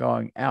they were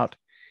going out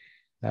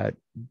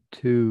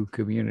to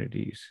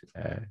communities.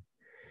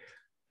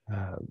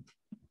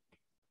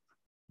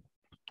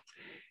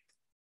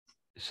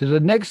 So the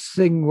next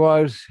thing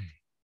was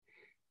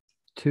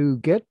to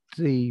get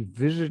the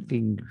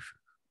visiting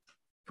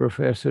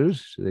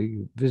professors,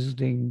 the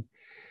visiting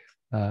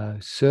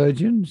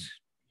surgeons,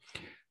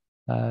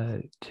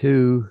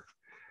 to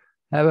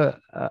have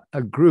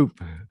a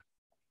group,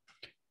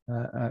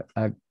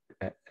 a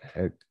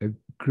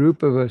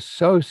group of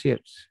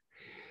associates,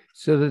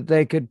 so that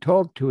they could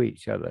talk to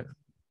each other.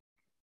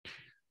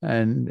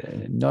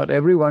 And not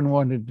everyone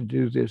wanted to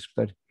do this,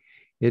 but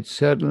it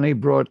certainly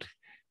brought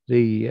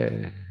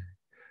the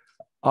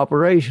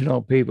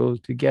operational people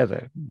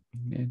together.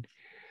 And,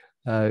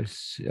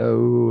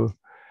 so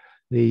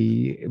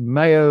the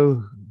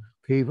Mayo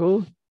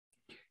people,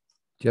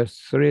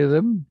 just 3 of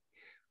them,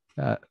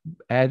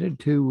 added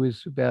to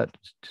was about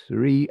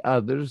 3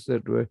 others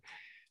that were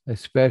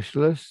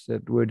specialists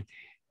that would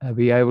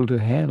be able to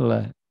handle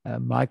a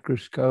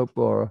microscope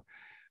or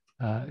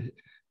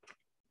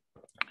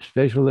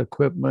special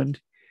equipment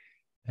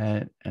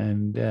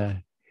and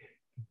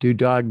do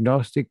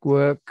diagnostic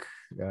work.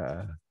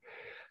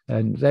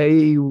 And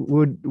they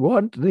would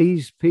want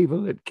these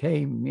people that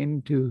came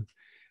in to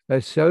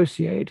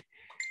associate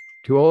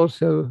to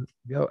also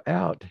go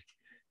out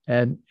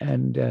and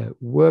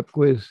work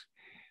with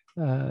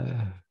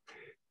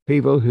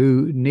people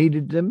who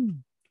needed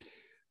them,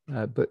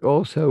 but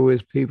also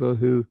with people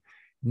who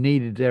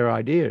needed their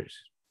ideas.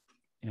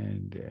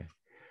 And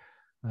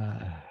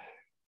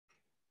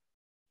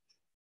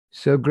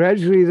so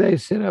gradually they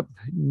set up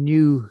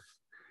new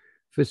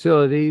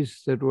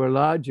facilities that were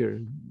larger.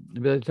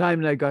 By the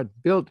time they got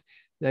built,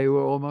 they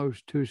were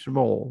almost too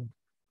small.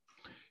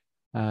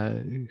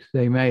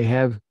 They may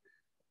have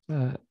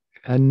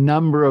a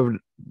number of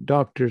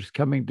doctors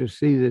coming to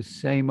see the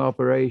same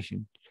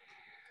operation.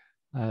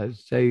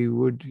 They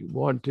would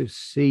want to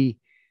see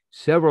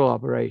several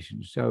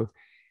operations. So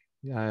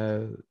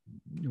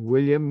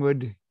William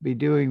would be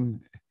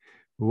doing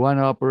one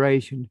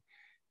operation.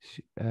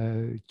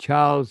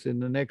 Charles in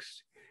the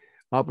next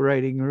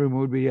operating room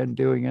would be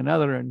doing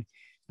another.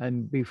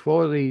 And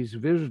before these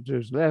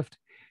visitors left,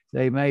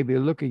 they may be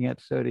looking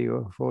at 30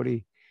 or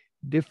 40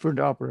 different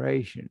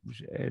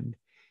operations. And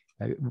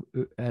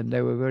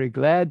they were very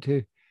glad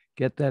to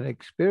get that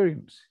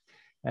experience.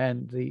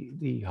 And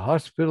the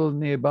hospital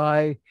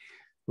nearby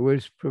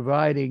was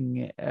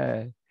providing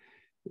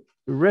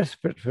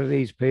respite for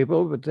these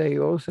people, but they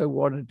also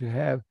wanted to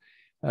have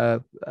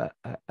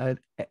an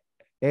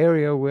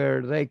area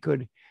where they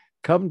could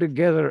come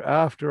together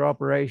after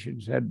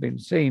operations had been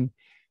seen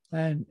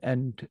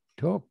and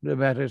talk the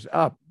matters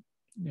up,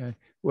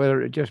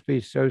 whether it just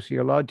be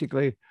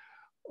sociologically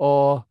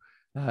or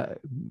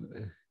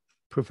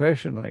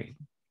professionally.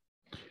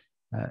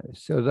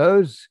 So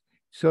those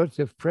sorts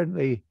of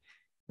friendly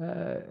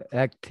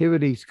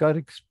activities got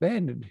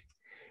expanded,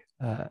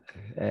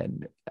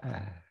 and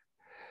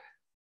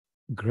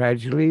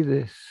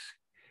gradually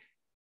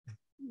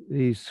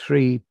these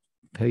 3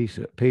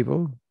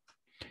 people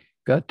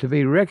got to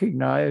be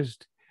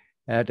recognized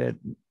at a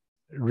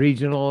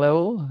regional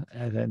level,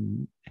 and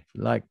then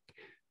like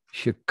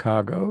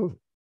Chicago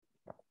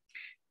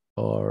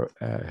or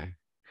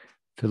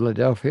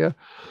Philadelphia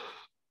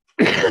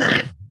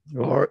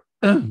or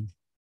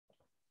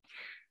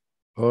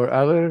or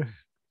other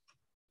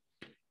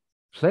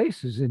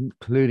places,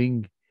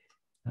 including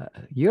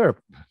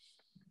Europe.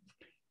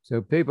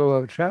 So people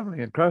are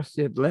traveling across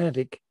the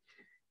Atlantic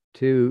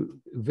to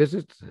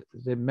visit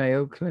the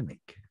Mayo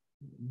Clinic.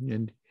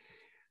 And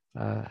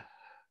uh,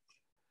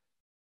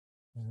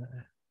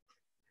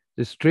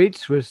 the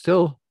streets were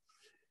still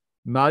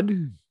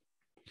mud.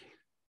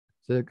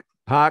 The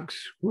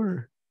parks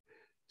were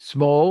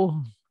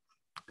small,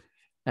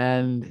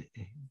 and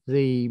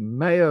the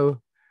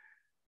Mayo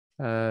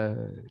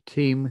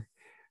team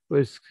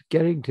was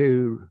getting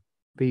to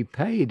be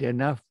paid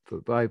enough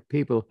by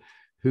people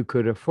who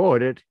could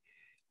afford it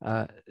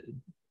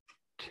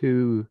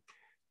to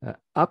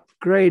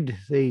upgrade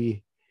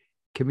the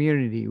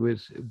community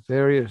with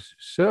various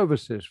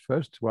services.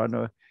 First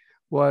one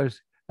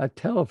was a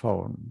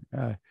telephone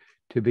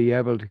to be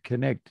able to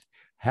connect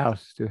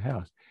house to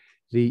house.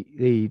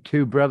 The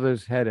two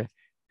brothers had a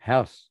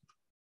house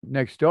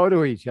next door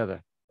to each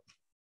other,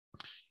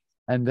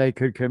 and they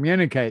could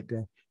communicate.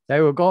 They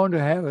were going to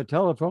have a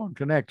telephone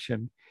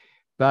connection,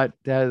 but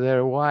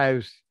their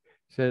wives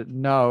said,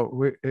 no,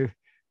 we're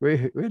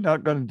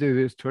not going to do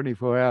this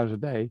 24 hours a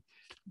day.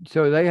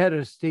 So they had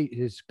a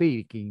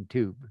speaking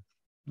tube.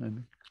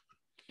 And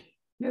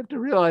you have to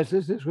realize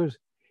this was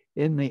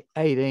in the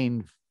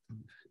 1880s,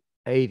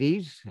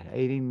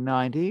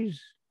 1890s.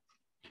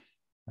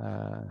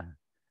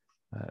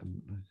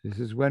 This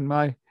is when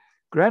my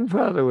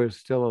grandfather was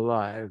still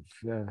alive.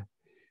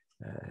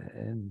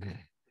 And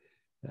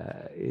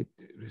it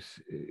was,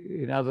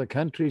 in other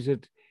countries,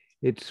 it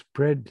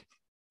spread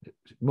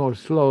more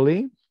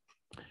slowly,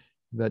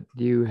 but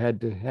you had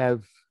to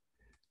have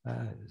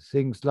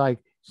things like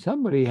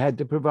somebody had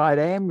to provide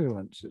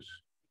ambulances.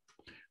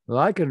 Well,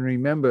 I can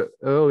remember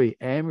early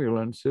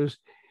ambulances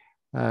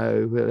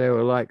where they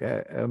were like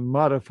a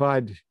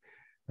modified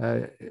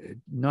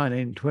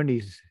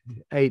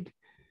 1928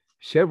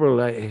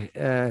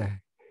 Chevrolet.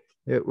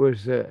 It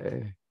was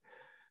a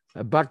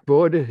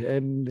buckboard,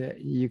 and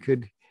you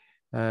could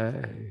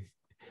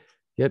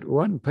get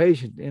one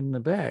patient in the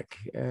back.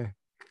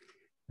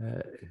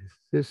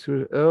 This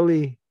was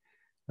early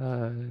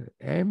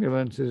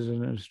ambulances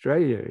in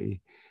Australia,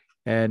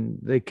 and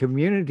the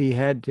community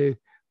had to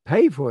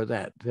pay for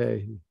that.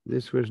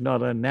 This was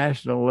not a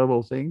national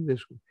level thing.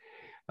 This was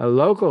a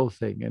local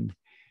thing. And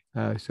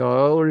so I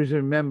always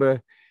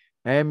remember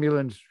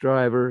ambulance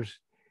drivers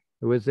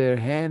with their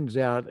hands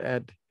out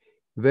at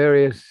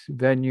various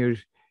venues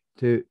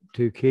to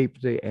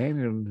keep the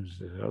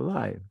ambulances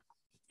alive.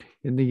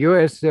 In the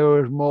US, there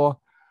was more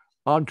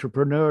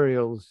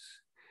entrepreneurial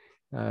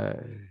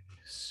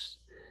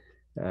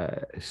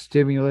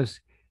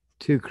stimulus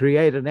to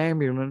create an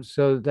ambulance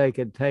so that they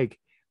could take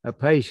a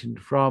patient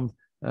from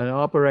an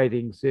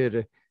operating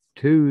theater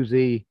to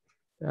the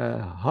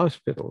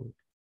hospital.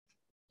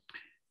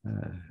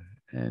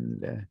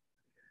 And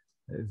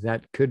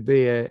that could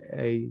be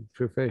a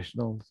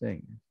professional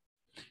thing.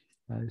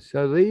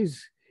 So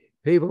these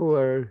people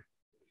were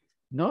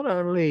not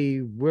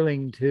only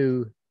willing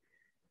to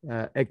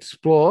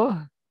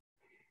explore,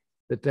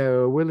 but they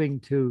were willing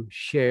to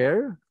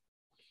share,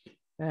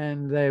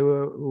 and they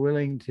were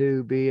willing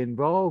to be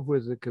involved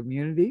with the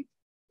community.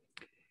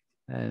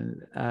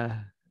 And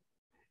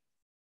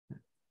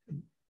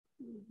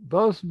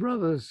both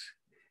brothers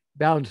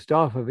bounced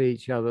off of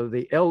each other.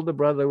 The elder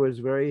brother was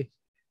very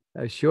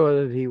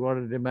sure that he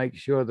wanted to make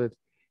sure that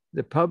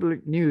the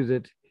public knew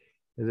that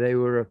they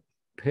were a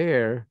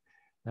pair,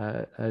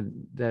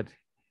 and that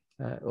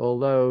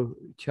although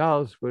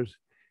Charles was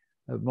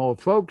more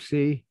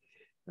folksy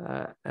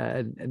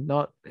and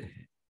not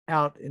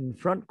out in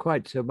front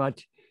quite so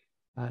much,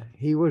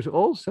 he was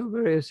also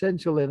very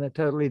essential in a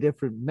totally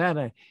different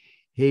manner.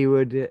 He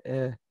would,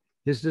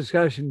 his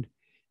discussion,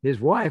 his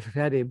wife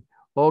had him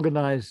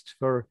organized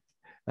for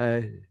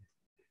a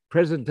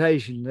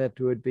presentation that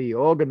would be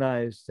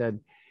organized, and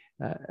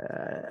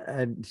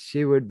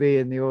she would be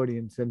in the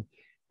audience and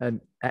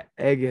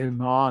egg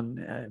him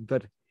on.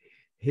 But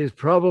his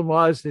problem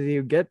was that he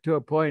would get to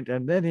a point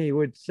and then he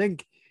would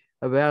think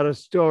about a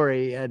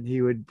story and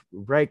he would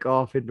break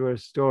off into a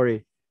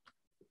story.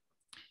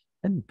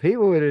 And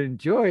people would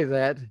enjoy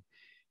that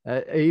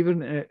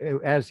even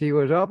as he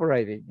was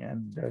operating.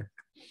 And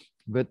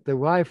but the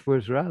wife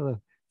was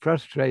rather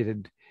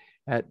frustrated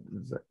at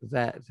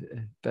that.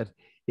 But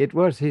it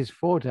was his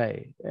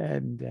forte,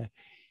 and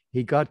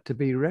he got to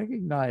be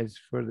recognized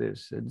for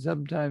this. And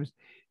sometimes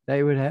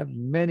they would have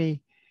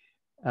many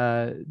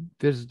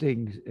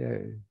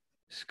visiting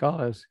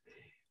scholars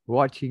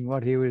watching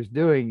what he was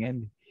doing,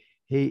 and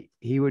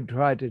he would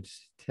try to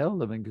tell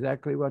them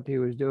exactly what he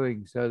was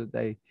doing so that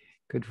they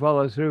could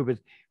follow through. But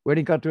when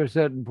he got to a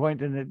certain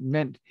point and it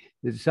meant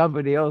that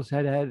somebody else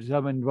had had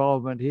some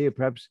involvement here,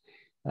 perhaps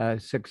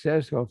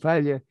success or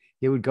failure,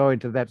 he would go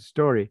into that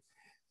story.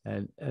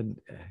 And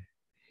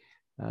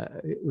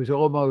It was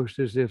almost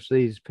as if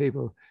these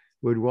people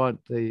would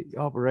want the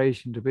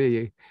operation to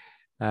be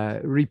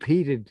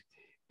repeated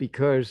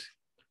because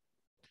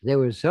there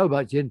was so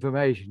much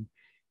information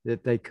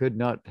that they could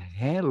not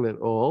handle it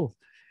all.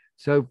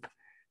 So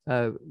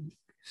uh,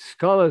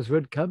 scholars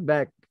would come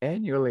back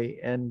annually,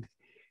 and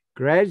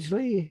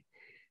gradually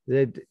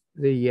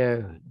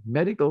the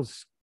medical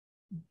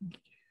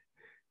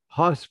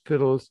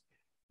hospitals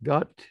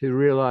got to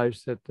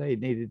realize that they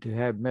needed to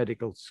have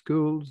medical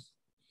schools,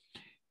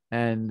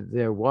 and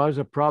there was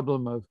a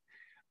problem of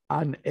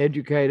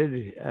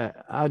uneducated,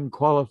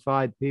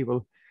 unqualified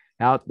people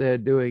out there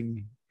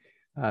doing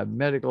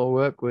medical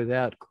work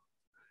without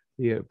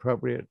the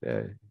appropriate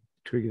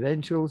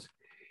credentials.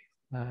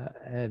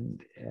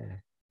 And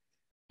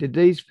did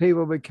these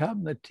people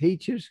become the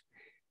teachers?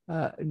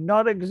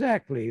 Not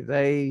exactly.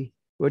 They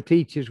were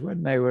teachers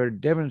when they were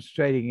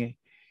demonstrating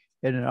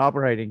in an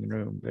operating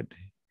room, but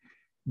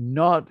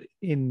not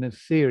in the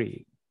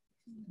theory.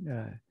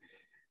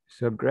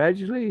 So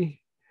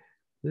gradually,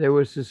 there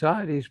were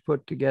societies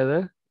put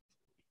together,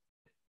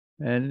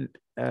 and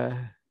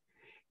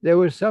there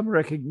was some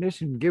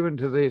recognition given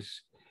to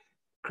this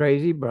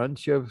crazy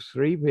bunch of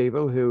three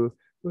people who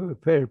were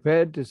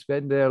prepared to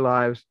spend their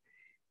lives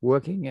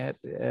working at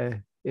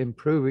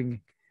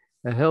improving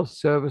health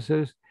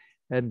services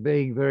and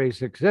being very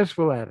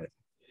successful at it.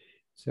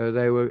 So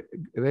they were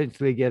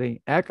eventually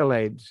getting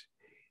accolades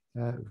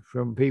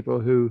from people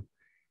who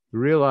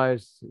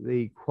realized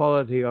the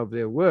quality of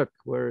their work,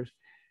 whereas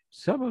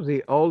some of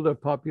the older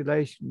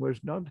population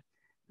was not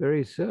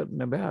very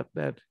certain about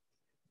that.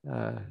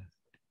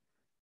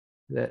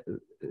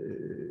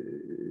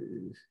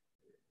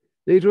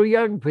 These were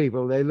young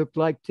people. They looked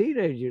like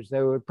teenagers.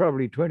 They were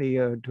probably 20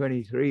 or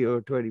 23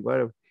 or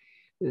 21,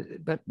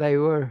 but they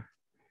were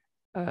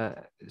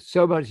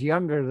so much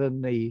younger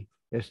than the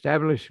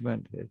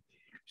establishment.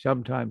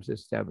 Sometimes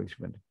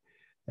establishment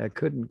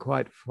couldn't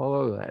quite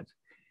follow that.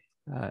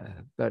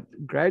 But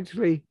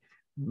gradually,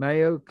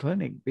 Mayo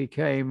Clinic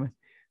became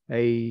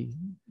a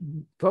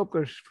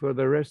focus for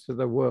the rest of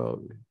the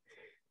world.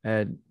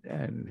 And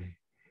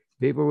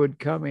people would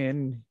come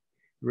in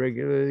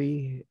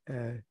regularly.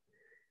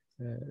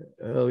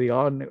 Early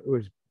on, it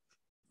was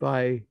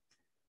by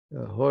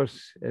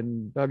horse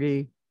and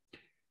buggy.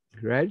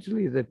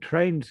 Gradually, the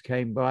trains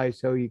came by,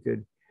 so you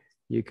could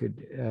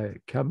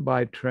come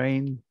by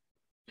train,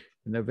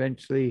 and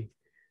eventually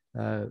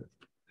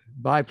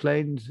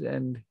biplanes,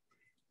 and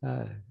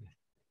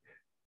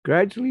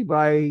gradually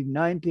by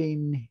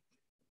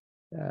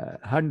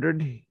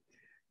 1900,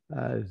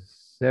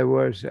 there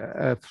was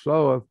a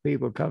flow of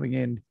people coming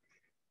in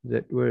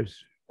that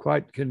was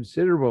quite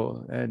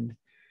considerable, and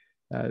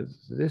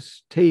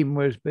this team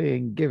was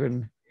being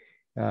given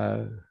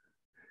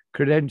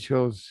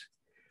credentials,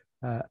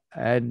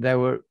 and they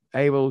were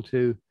able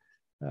to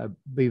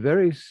be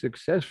very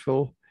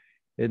successful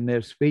in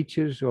their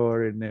speeches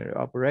or in their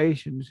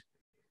operations,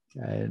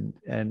 and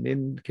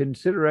in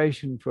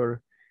consideration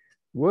for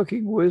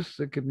working with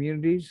the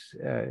communities,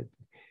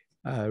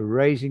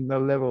 raising the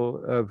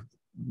level of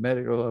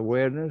medical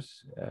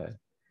awareness.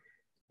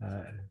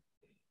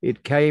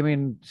 It came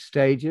in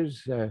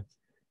stages.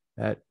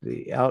 At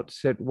the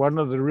outset, one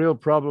of the real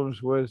problems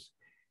was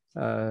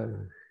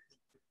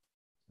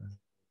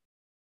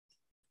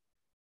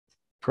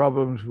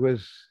problems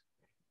with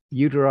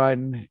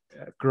uterine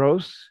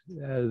growth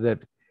that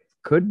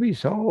could be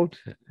solved.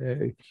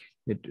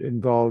 It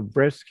involved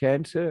breast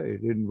cancer.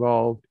 It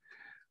involved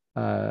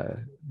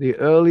the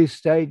early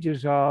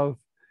stages of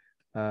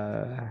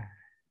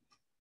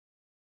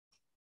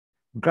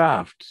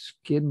graft,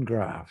 skin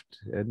graft,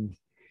 and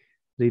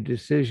the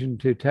decision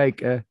to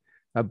take a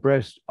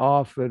breast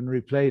off and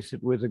replace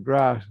it with a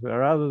graft,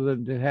 rather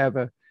than to have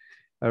a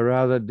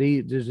rather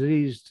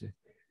diseased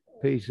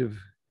piece of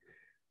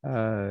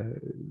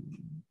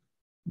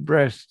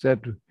breast that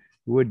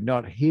would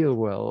not heal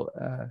well.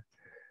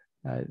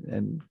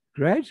 And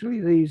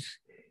gradually these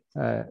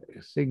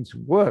things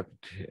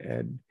worked.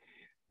 And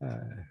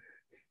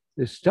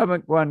the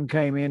stomach one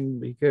came in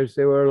because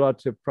there were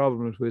lots of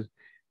problems with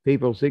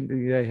people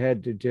thinking they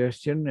had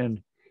digestion,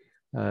 and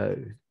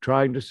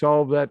trying to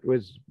solve that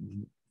with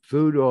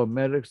food or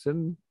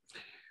medicine,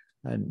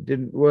 and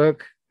didn't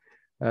work.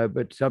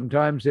 But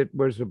sometimes it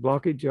was a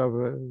blockage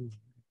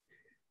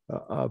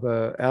of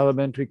a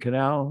alimentary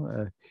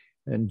canal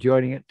and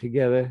joining it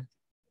together.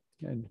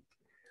 And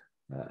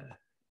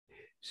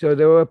so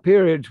there were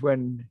periods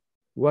when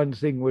one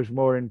thing was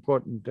more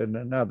important than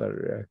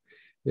another.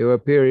 There were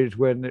periods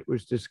when it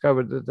was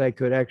discovered that they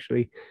could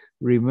actually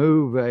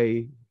remove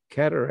a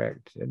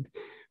cataract, and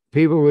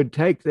people would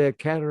take their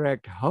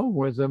cataract home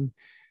with them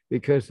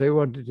because they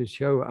wanted to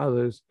show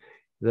others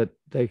that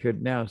they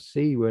could now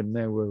see when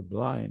they were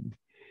blind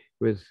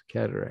with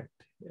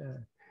cataract.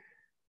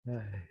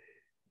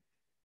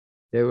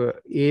 There were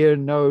ear,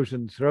 nose,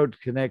 and throat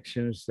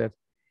connections that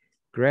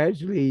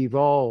gradually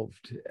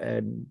evolved.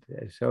 And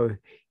so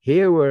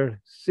here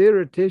were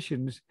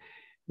theoreticians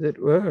that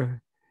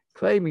were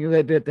claiming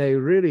that they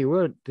really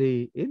weren't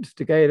the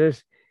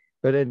instigators,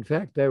 but in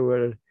fact they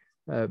were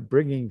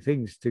bringing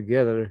things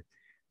together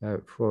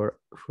for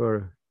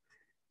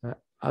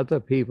other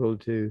people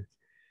to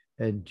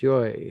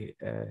enjoy.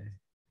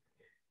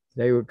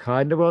 They were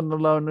kind of on the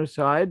loner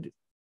side,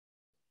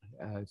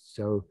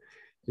 so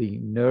the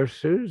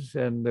nurses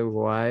and the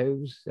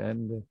wives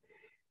and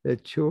the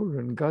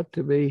children got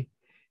to be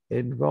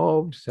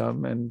involved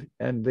some, and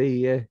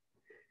the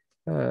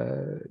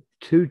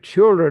two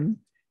children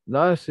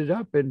lasted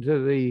up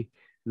into the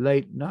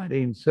late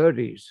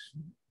 1930s,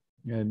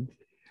 and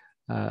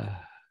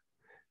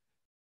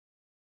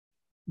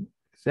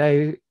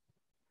they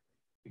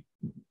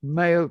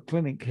Mayo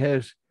Clinic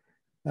has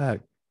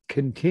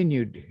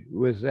continued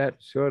with that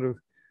sort of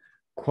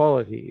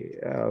quality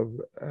of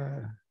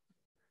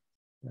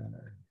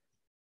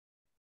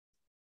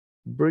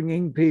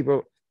bringing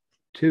people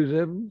to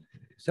them.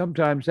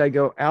 Sometimes they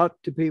go out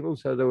to people,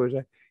 so there was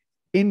an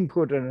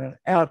input and an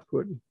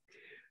output.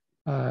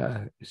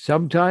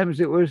 Sometimes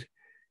it was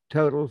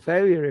total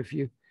failure. If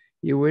you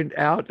went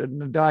out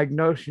and the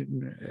diagnosis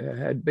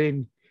had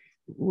been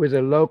with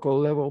a local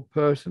level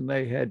person,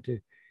 they had to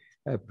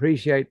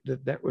appreciate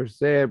that that was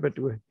there. But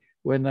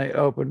when they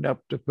opened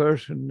up the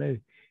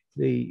person,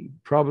 the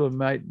problem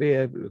might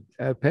be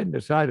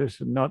appendicitis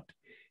and not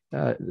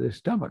the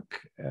stomach.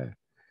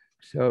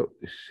 So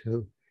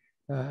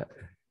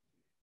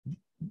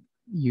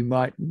you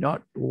might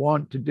not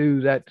want to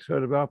do that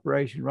sort of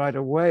operation right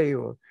away,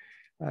 or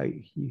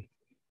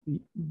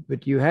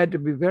but you had to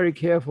be very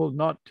careful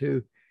not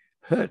to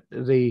hurt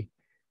the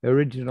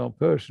original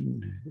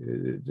person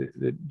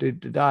that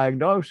did the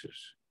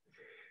diagnosis.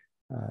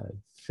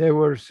 There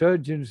were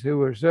surgeons who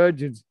were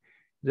surgeons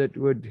that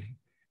would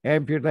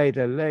amputate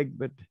a leg,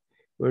 but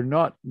were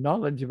not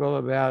knowledgeable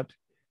about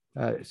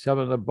some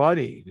of the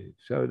body.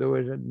 So there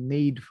was a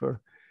need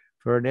for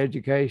an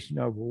education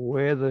of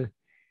where the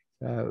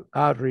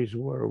arteries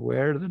were,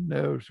 where the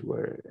nerves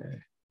were,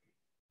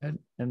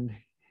 and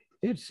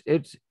it's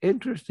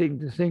interesting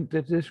to think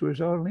that this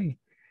was only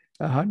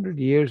 100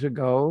 years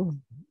ago,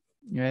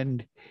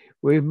 and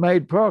we've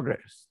made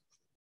progress,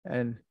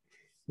 and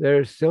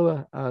there's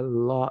still a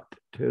lot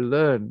to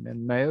learn,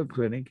 and Mayo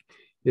Clinic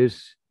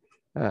is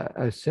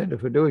a center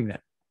for doing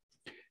that.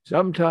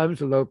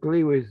 Sometimes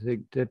locally we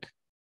think that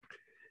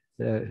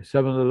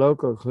some of the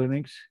local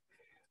clinics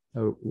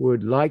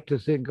would like to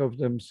think of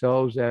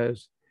themselves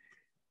as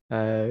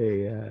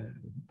a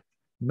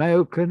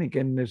Mayo Clinic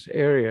in this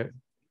area,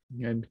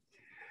 and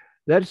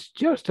that's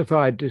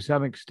justified to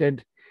some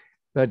extent,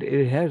 but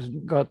it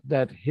hasn't got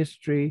that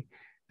history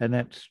and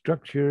that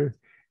structure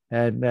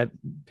and that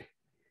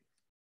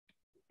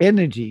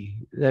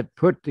energy that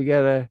put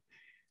together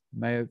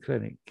Mayo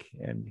Clinic.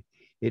 And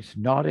it's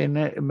not in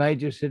a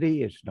major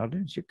city, it's not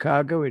in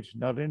Chicago, it's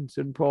not in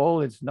St.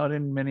 Paul, it's not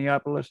in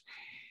Minneapolis,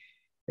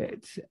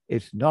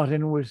 it's not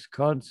in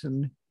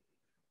Wisconsin,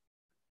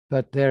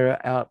 but there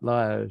are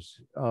outliers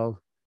of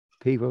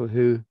people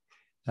who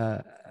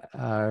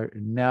are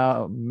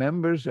now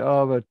members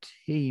of a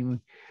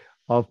team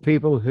of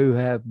people who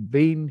have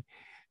been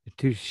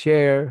to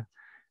share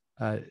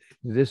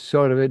this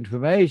sort of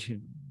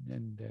information.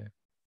 And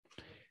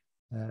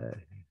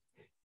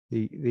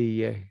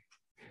the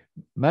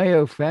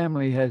Mayo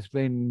family has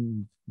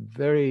been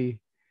very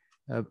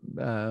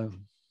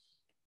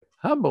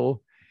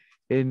humble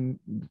in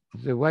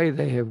the way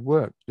they have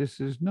worked. This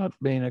has not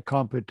been a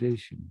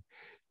competition.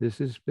 This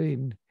has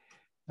been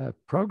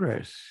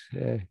progress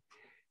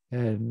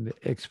and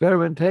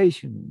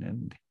experimentation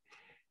and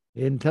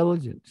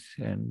intelligence,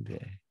 and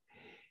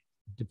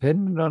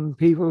dependent on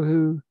people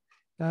who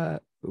are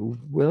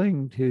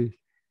willing to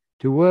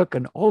work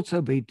and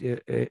also be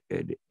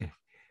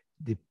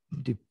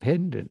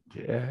dependent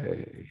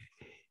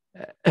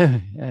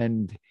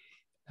and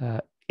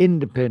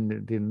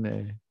independent in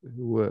their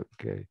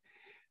work.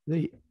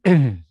 The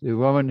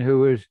woman who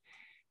was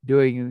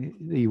doing,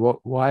 the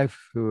wife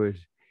who was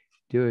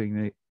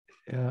doing the,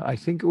 I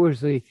think it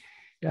was the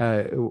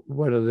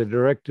one of the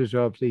directors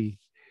of the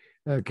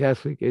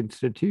Catholic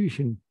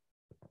institution,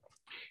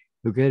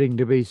 who getting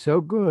to be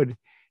so good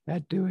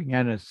at doing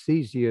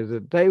anesthesia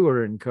that they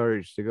were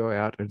encouraged to go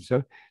out. And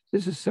so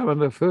this is some of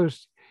the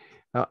first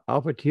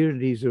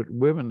opportunities that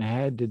women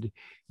had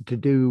to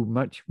do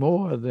much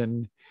more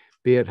than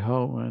be at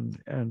home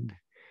and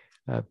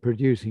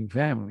producing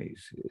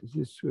families.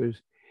 This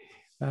was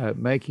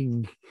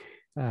making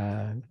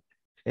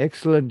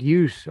excellent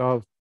use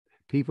of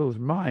people's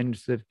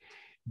minds that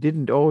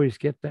didn't always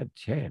get that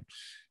chance.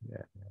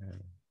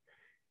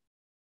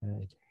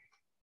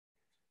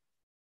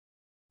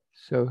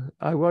 So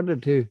I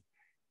wanted to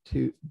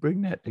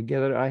bring that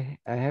together. I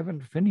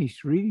haven't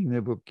finished reading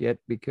the book yet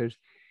because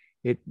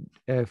it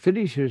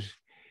finishes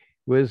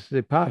with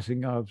the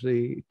passing of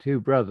the two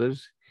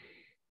brothers,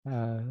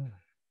 and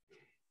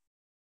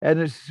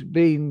it's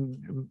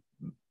been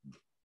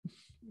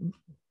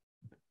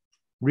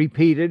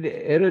repeated,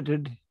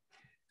 edited.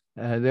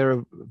 There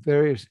are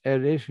various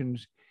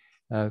editions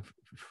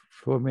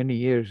for many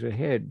years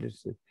ahead.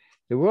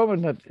 The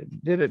woman that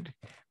did it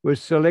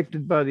was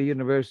selected by the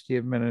University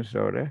of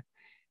Minnesota.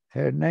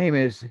 Her name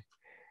is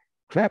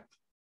Clap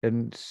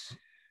and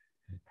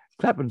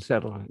Clap and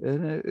Settle.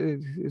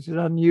 It's an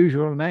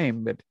unusual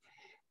name, but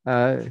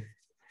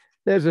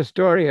there's a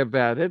story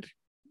about it.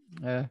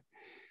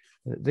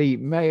 The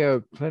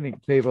Mayo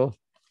Clinic people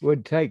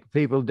would take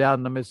people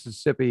down the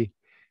Mississippi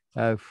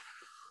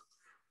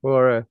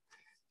for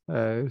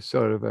a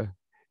sort of a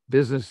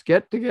business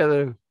get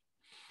together,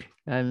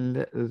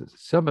 and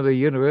some of the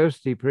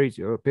university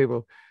preacher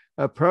people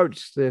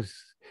approached these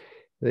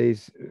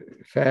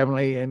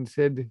family and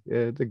said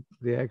the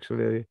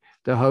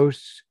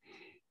hosts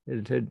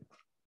and said,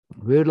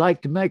 "We would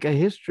like to make a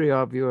history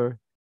of your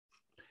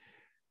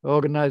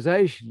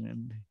organization."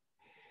 And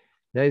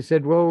they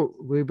said, "Well,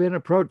 we've been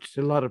approached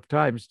a lot of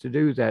times to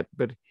do that,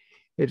 but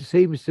it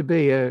seems to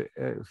be a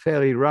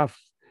fairly rough,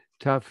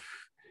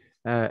 tough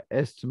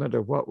estimate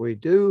of what we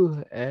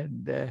do,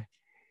 and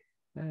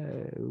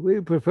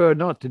we prefer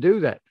not to do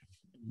that."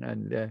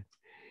 And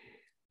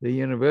the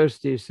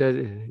university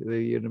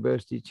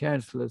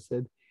chancellor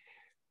said,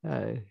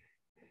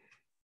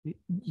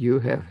 "You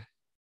have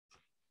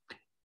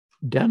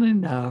done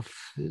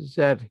enough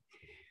that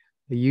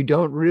you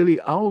don't really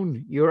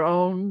own your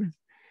own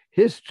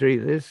history.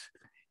 This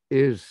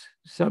is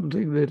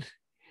something that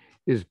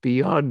is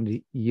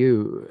beyond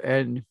you,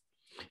 and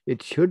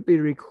it should be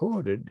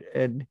recorded.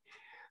 And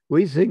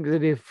we think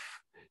that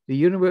if the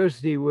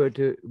university were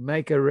to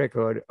make a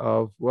record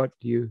of what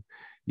your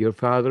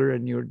father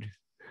and your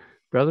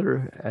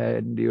brother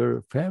and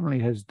your family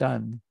has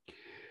done,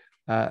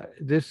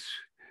 this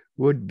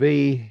would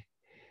be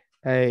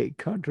a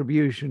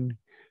contribution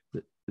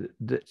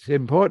that's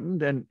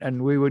important,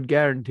 and we would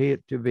guarantee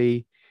it to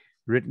be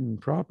written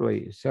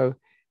properly." So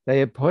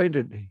the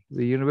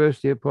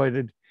university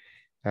appointed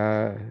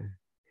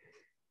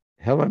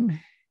Helen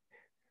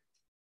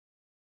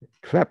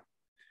Clap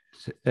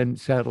and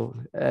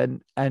Settle,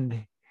 and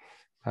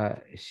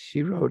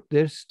she wrote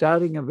this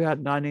starting about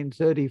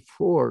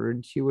 1934,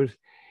 and she was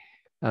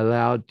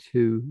allowed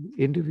to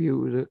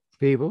interview the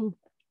people.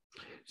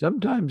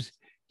 Sometimes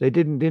they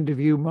didn't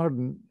interview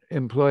modern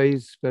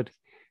employees, but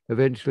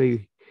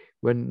eventually,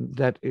 when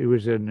it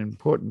was an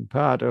important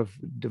part of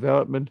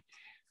development,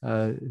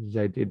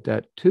 they did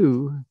that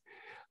too.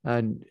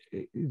 And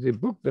the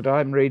book that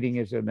I'm reading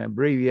is an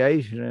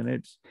abbreviation, and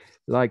it's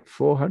like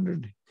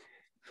 500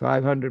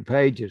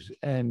 pages.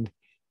 And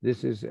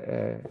this is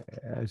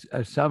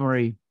a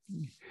summary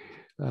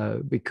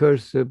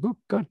because the book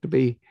got to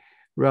be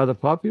rather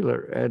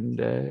popular and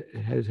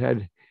has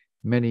had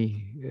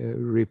many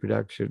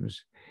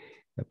reproductions.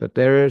 But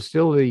there is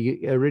still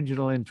the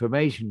original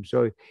information.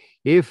 So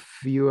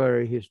if you are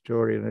a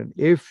historian and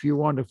if you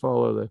want to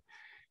follow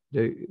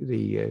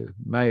the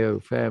Mayo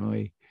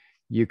family,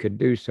 you can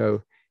do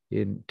so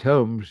in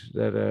tomes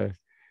that are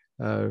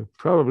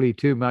probably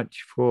too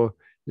much for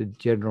the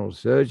general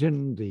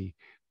surgeon, the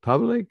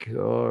public,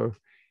 or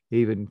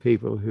even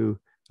people who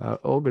are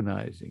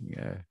organizing.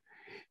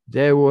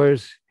 There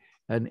was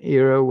an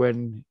era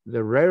when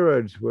the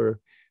railroads were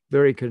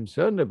very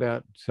concerned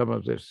about some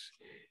of this.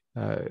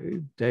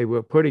 They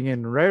were putting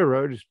in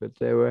railroads, but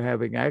they were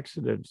having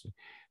accidents,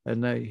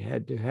 and they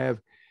had to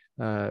have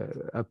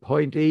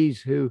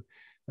appointees who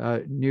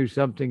knew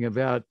something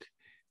about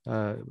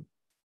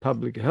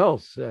public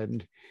health,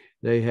 and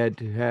they had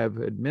to have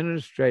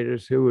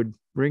administrators who would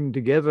bring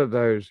together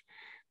those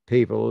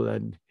people,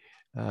 and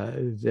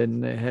then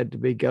there had to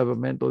be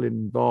governmental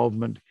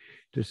involvement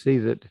to see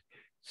that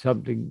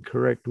something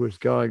correct was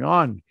going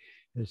on.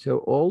 And so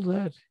all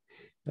that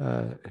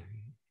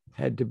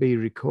had to be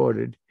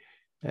recorded,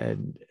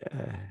 and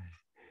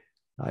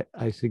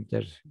I think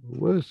that's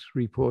worth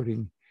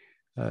reporting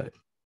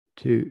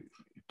to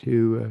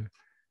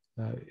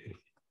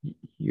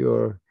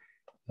your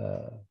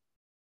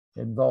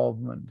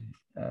involvement.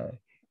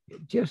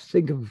 Just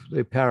think of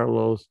the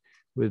parallels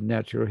with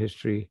natural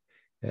history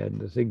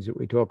and the things that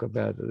we talk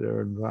about that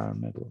are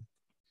environmental.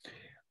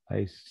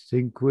 I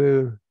think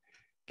we're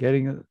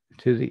getting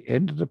to the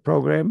end of the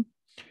program.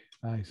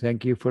 I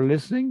thank you for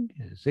listening.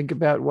 Think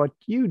about what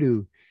you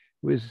do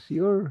with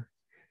your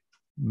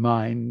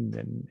mind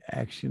and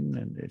action,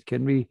 and it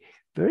can be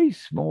very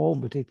small,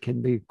 but it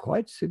can be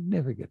quite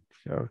significant.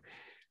 So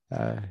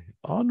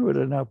onward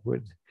and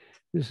upward.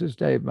 This is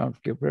Dave Monk,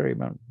 your Prairie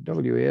Monk,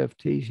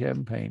 WAFT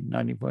Champaign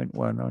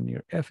 90.1 on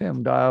your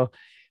FM dial.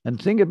 And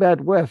think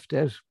about WEFT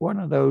as one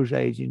of those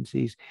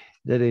agencies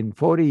that in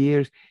 40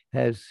 years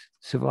has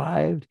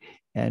survived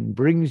and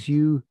brings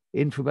you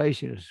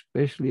information,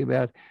 especially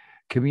about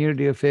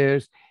community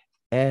affairs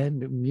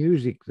and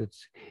music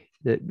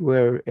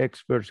where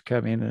experts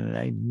come in and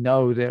they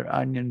know their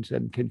onions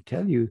and can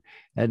tell you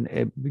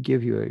and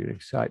give you an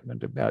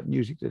excitement about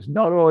music that's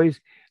not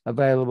always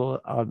available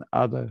on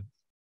other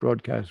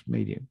broadcast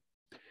medium.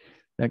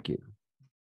 Thank you.